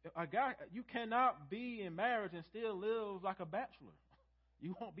 You cannot be in marriage and still live like a bachelor.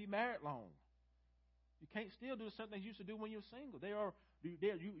 You won't be married long. You can't still do the same things you used to do when you're single.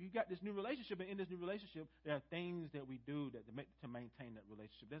 You got this new relationship, and in this new relationship, there are things that we do to maintain that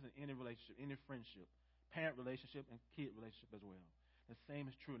relationship. There's any relationship, any friendship, parent relationship, and kid relationship as well. The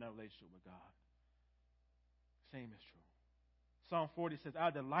same is true in our relationship with God. Same is true. Psalm 40 says,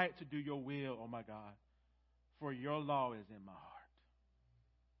 I delight to do your will, oh my God, for your law is in my heart.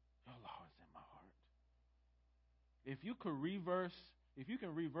 Your law is in my heart. If you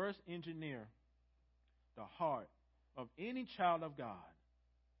can reverse engineer the heart of any child of God,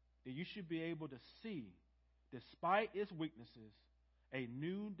 then you should be able to see, despite its weaknesses, a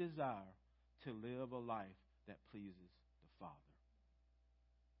new desire to live a life that pleases the Father.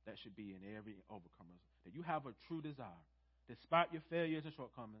 That should be in every overcomer. That you have a true desire, despite your failures and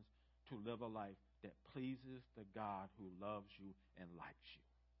shortcomings, to live a life that pleases the God who loves you and likes you.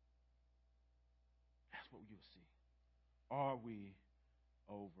 That's what you'll see. Are we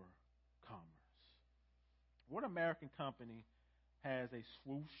overcomers? What American company has a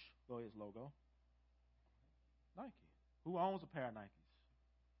swoosh for its logo? Nike. Who owns a pair of Nikes?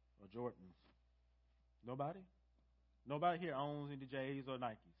 or Jordans? Nobody? Nobody here owns any J's or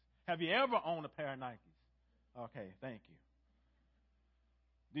Nikes. Have you ever owned a pair of Nikes? Okay, thank you.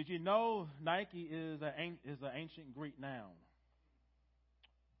 Did you know Nike is an ancient Greek noun?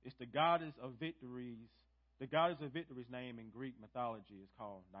 It's the goddess of victories. The goddess of victories' name in Greek mythology is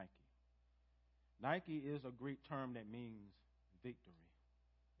called Nike. Nike is a Greek term that means victory.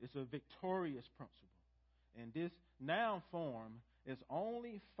 It's a victorious principle. And this noun form is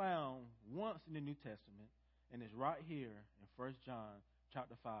only found once in the New Testament, and it's right here in 1 John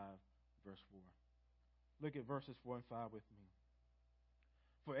chapter 5, verse 4. Look at verses 4 and 5 with me.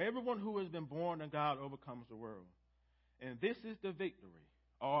 For everyone who has been born of God overcomes the world. And this is the victory,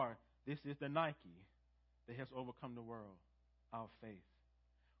 or this is the Nike that has overcome the world, our faith.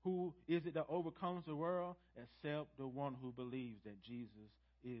 Who is it that overcomes the world except the one who believes that Jesus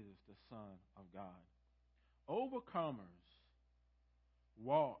is the Son of God? Overcomers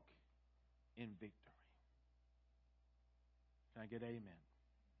walk in victory. Can I get amen?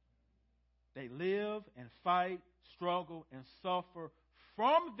 They live and fight, struggle, and suffer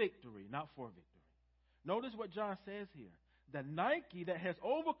from victory, not for victory. Notice what John says here. The Nike that has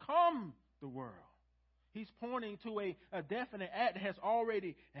overcome the world. He's pointing to a definite act that has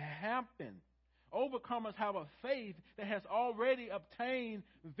already happened. Overcomers have a faith that has already obtained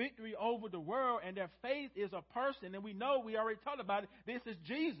victory over the world, and their faith is a person. And we know, we already talked about it, this is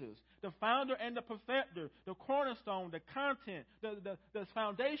Jesus, the founder and the perfecter, the cornerstone, the content, the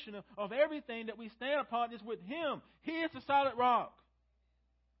foundation of everything that we stand upon is with Him. He is the solid rock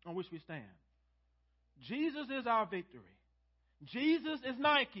on which we stand. Jesus is our victory. Jesus is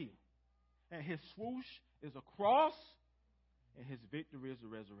Nike. And His swoosh is a cross, and His victory is a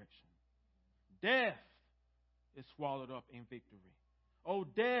resurrection. Death is swallowed up in victory. Oh,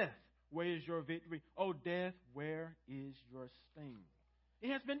 death, where is your victory? Oh, death, where is your sting? It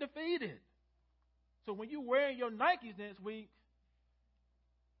has been defeated. So when you're wearing your Nikes next week,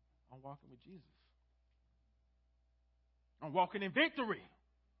 I'm walking with Jesus. I'm walking in victory.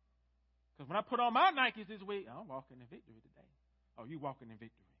 Because when I put on my Nikes this week, I'm walking in victory today. Oh, you walking in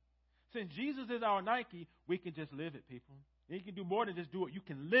victory. Since Jesus is our Nike, we can just live it, people. And you can do more than just do it. You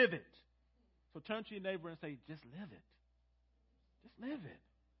can live it. So turn to your neighbor and say, just live it. Just live it.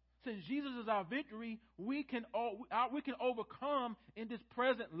 Since Jesus is our victory, we can overcome in this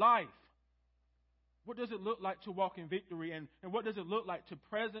present life. What does it look like to walk in victory, and what does it look like to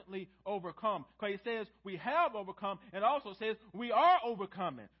presently overcome? Because it says we have overcome, and also says we are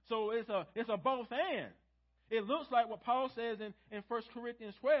overcoming. So it's a both and. It looks like what Paul says in 1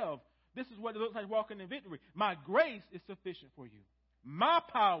 Corinthians 12. This is what it looks like walking in victory. My grace is sufficient for you. My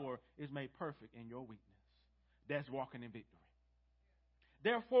power is made perfect in your weakness. That's walking in victory.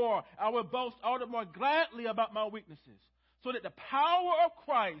 Therefore, I will boast all the more gladly about my weaknesses, so that the power of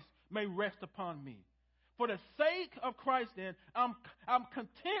Christ may rest upon me. For the sake of Christ, then, I'm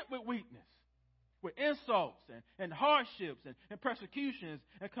content with weakness, with insults and hardships and persecutions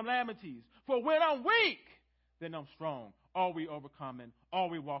and calamities. For when I'm weak, then I'm strong. Are we overcoming? Are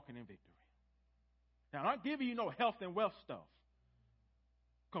we walking in victory? Now, I'm not giving you no health and wealth stuff.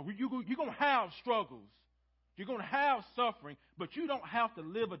 Because you're going to have struggles. You're going to have suffering, but you don't have to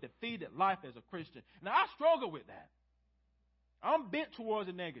live a defeated life as a Christian. Now, I struggle with that. I'm bent towards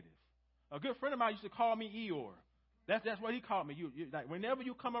the negative. A good friend of mine used to call me Eeyore. That's what he called me. You like, whenever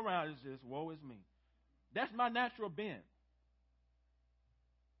you come around, it's just, woe is me. That's my natural bent.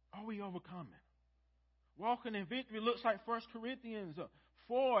 Are we overcoming? Walking in victory looks like 1 Corinthians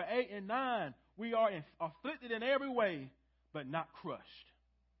 4, 8, and 9. We are afflicted in every way, but not crushed.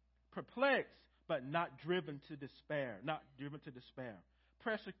 Perplexed, but not driven to despair.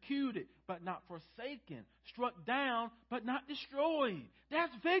 Persecuted, but not forsaken. Struck down, but not destroyed.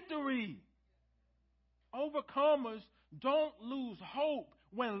 That's victory. Overcomers don't lose hope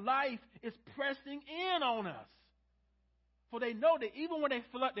when life is pressing in on us. For they know that even when they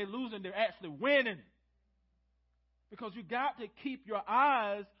feel like they're losing, they're actually winning. Because you got to keep your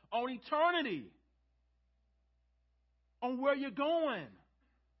eyes on eternity. On where you're going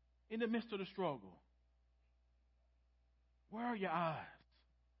in the midst of the struggle. Where are your eyes?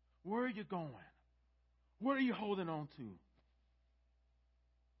 Where are you going? What are you holding on to?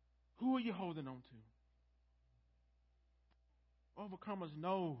 Who are you holding on to? Overcomers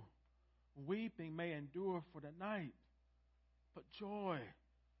know weeping may endure for the night, but joy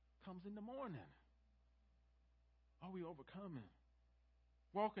comes in the morning. Are we overcoming?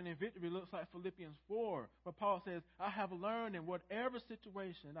 Walking in victory looks like Philippians 4, where Paul says, I have learned in whatever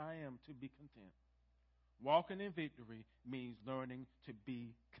situation I am to be content. Walking in victory means learning to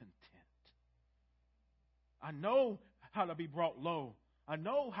be content. I know how to be brought low. I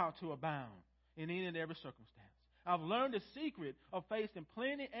know how to abound in any and every circumstance. I've learned the secret of facing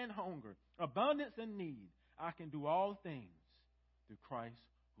plenty and hunger, abundance and need. I can do all things through Christ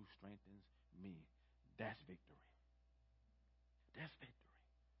who strengthens me. That's victory. That's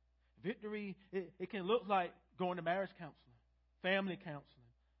victory. Victory, it can look like going to marriage counseling, family counseling,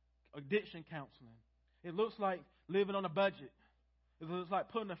 addiction counseling. It looks like living on a budget. It looks like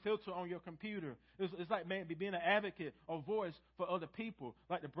putting a filter on your computer. It's like maybe being an advocate or voice for other people,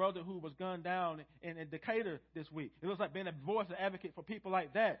 like the brother who was gunned down in Decatur this week. It looks like being a voice and advocate for people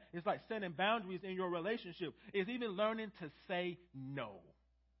like that. It's like setting boundaries in your relationship. It's even learning to say no.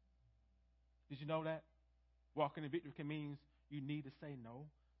 Did you know that? Walking in victory can mean you need to say no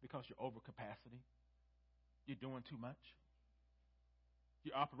because you're over capacity. You're doing too much.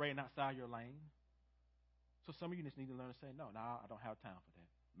 You're operating outside your lane. So some of you just need to learn to say, no, I don't have time for that.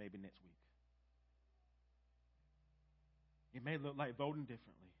 Maybe next week. It may look like voting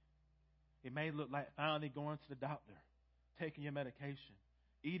differently. It may look like finally going to the doctor, taking your medication,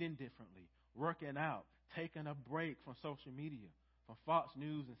 eating differently, working out, taking a break from social media, from Fox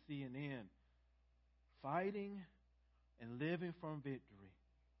News and CNN, fighting and living from victory.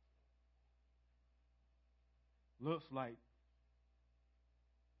 Looks like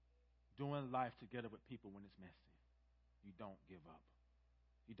doing life together with people when it's messy. You don't give up.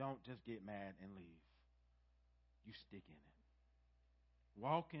 You don't just get mad and leave. You stick in it.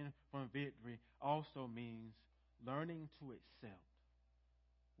 Walking from victory also means learning to accept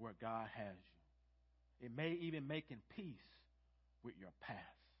where God has you. It may even making peace with your past.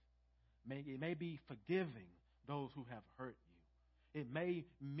 It may be forgiving those who have hurt you. It may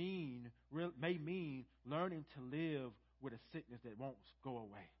mean learning to live with a sickness that won't go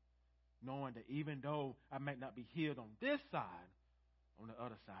away. Knowing that even though I might not be healed on this side, on the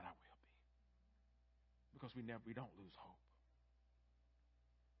other side I will be. Because we don't lose hope.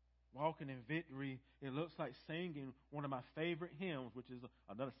 Walking in victory, it looks like singing one of my favorite hymns, which is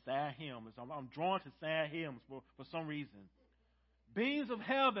another sad hymn. I'm drawn to sad hymns for some reason. Beams of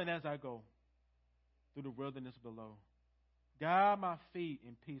heaven as I go through the wilderness below. Guide my feet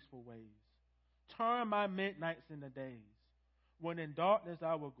in peaceful ways. Turn my midnights into days. When in darkness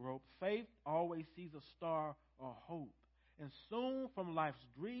I will grope, faith always sees a star or hope. And soon from life's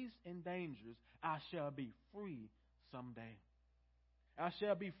griefs and dangers, I shall be free someday. I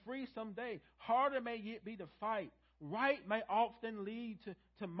shall be free someday. Harder may yet be the fight. Right may often lead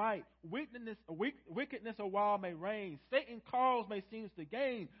to might. Wickedness a while may reign. Satan's cause may seem to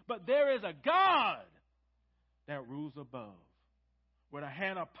gain. But there is a God that rules above, with a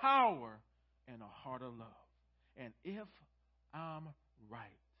hand of power and a heart of love. And if I'm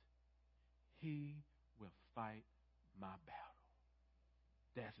right, He will fight my battle.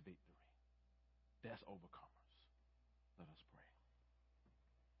 That's victory. That's overcomers. Let us pray.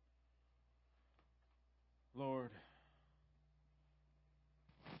 Lord,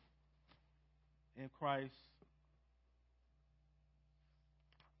 in Christ,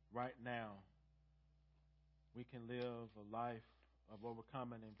 right now, we can live a life of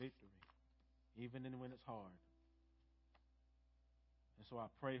overcoming and victory, even when it's hard. And so I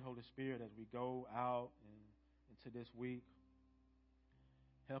pray, Holy Spirit, as we go out into this week,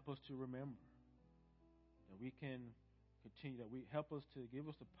 help us to remember that we can continue, help us to give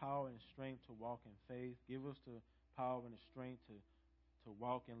us the power and strength to walk in faith, give us the power and the strength to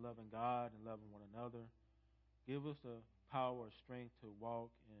walk in loving God and loving one another, give us the power and strength to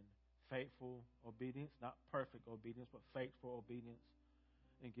walk in faithful obedience, not perfect obedience, but faithful obedience,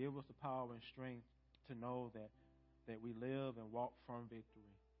 and give us the power and strength to know that we live and walk from victory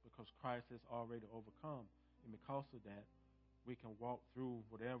because Christ has already overcome. And because of that, we can walk through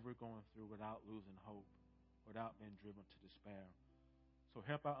whatever we're going through without losing hope, without being driven to despair. So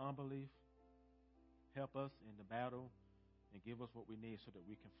help our unbelief, help us in the battle, and give us what we need so that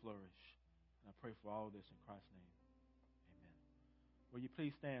we can flourish. And I pray for all this in Christ's name. Amen. Will you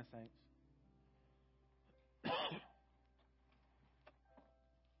please stand, saints?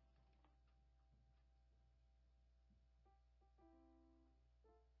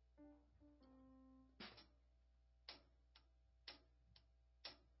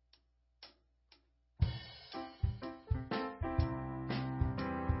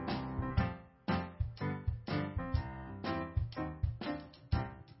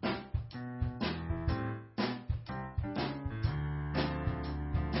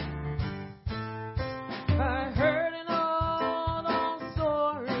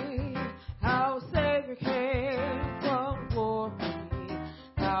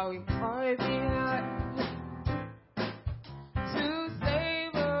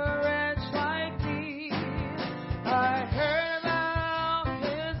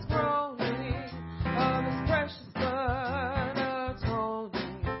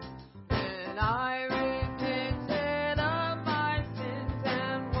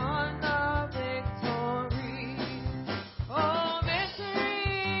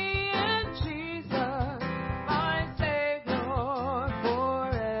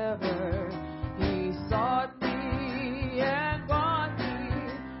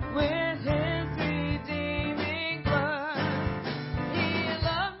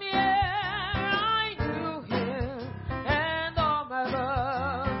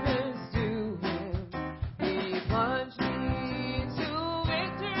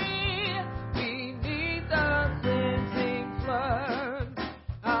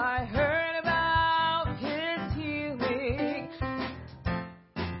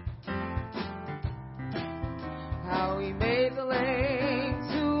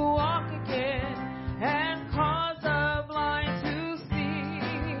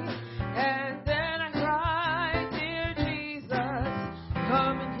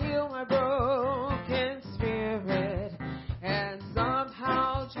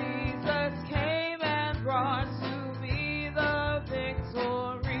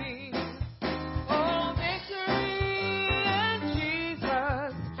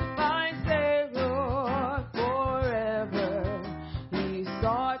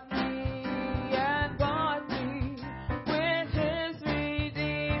 sought me and bought me with his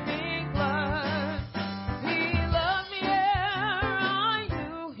redeeming blood. He loved me ere I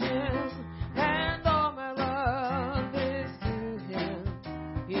knew him, and all my love is to him.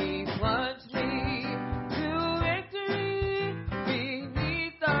 He plunged me to victory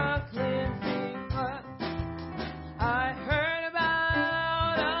beneath the cleansing flood. I heard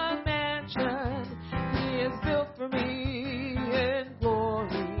about a mansion he has built for me in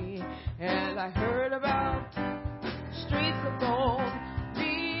glory, and I heard about streets of gold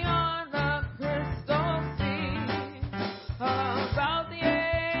beyond the crystal sea, about the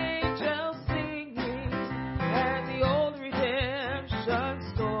angels singing and the old redemption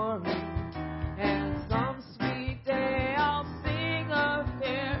story. And some sweet day I'll sing of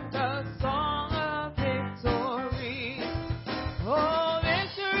there the song of victory. Oh,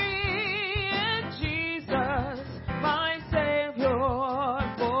 victory in Jesus, my Savior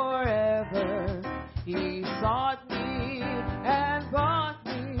forever. He sought me and bought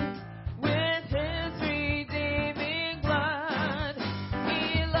me with his redeeming blood.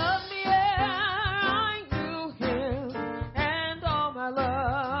 He loved me ere I knew him, and all my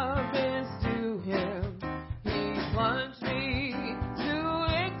love is to him. He plunged me to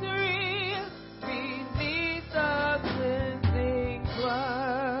victory beneath the cleansing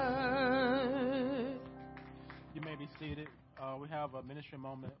blood. You may be seated. We have a ministry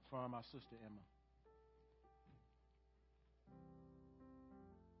moment from our sister Emma.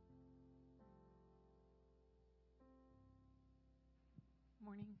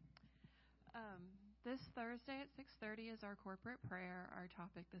 Morning. This Thursday at 6:30 is our corporate prayer. Our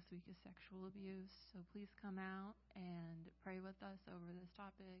topic this week is sexual abuse. So please come out and pray with us over this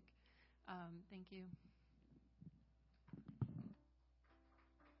topic. Thank you.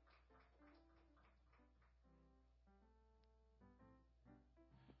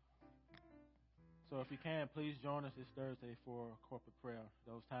 So if you can, please join us this Thursday for corporate prayer.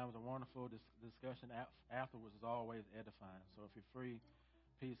 Those times are wonderful. This discussion afterwards is always edifying. So if you're free,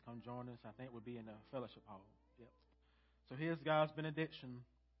 please come join us. I think we'll be in the fellowship hall. Yep. So here's God's benediction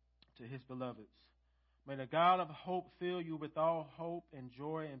to his beloveds. May the God of hope fill you with all hope and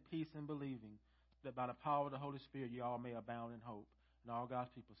joy and peace in believing, that by the power of the Holy Spirit you all may abound in hope. And all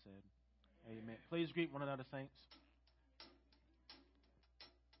God's people said, amen. Please greet one another, saints.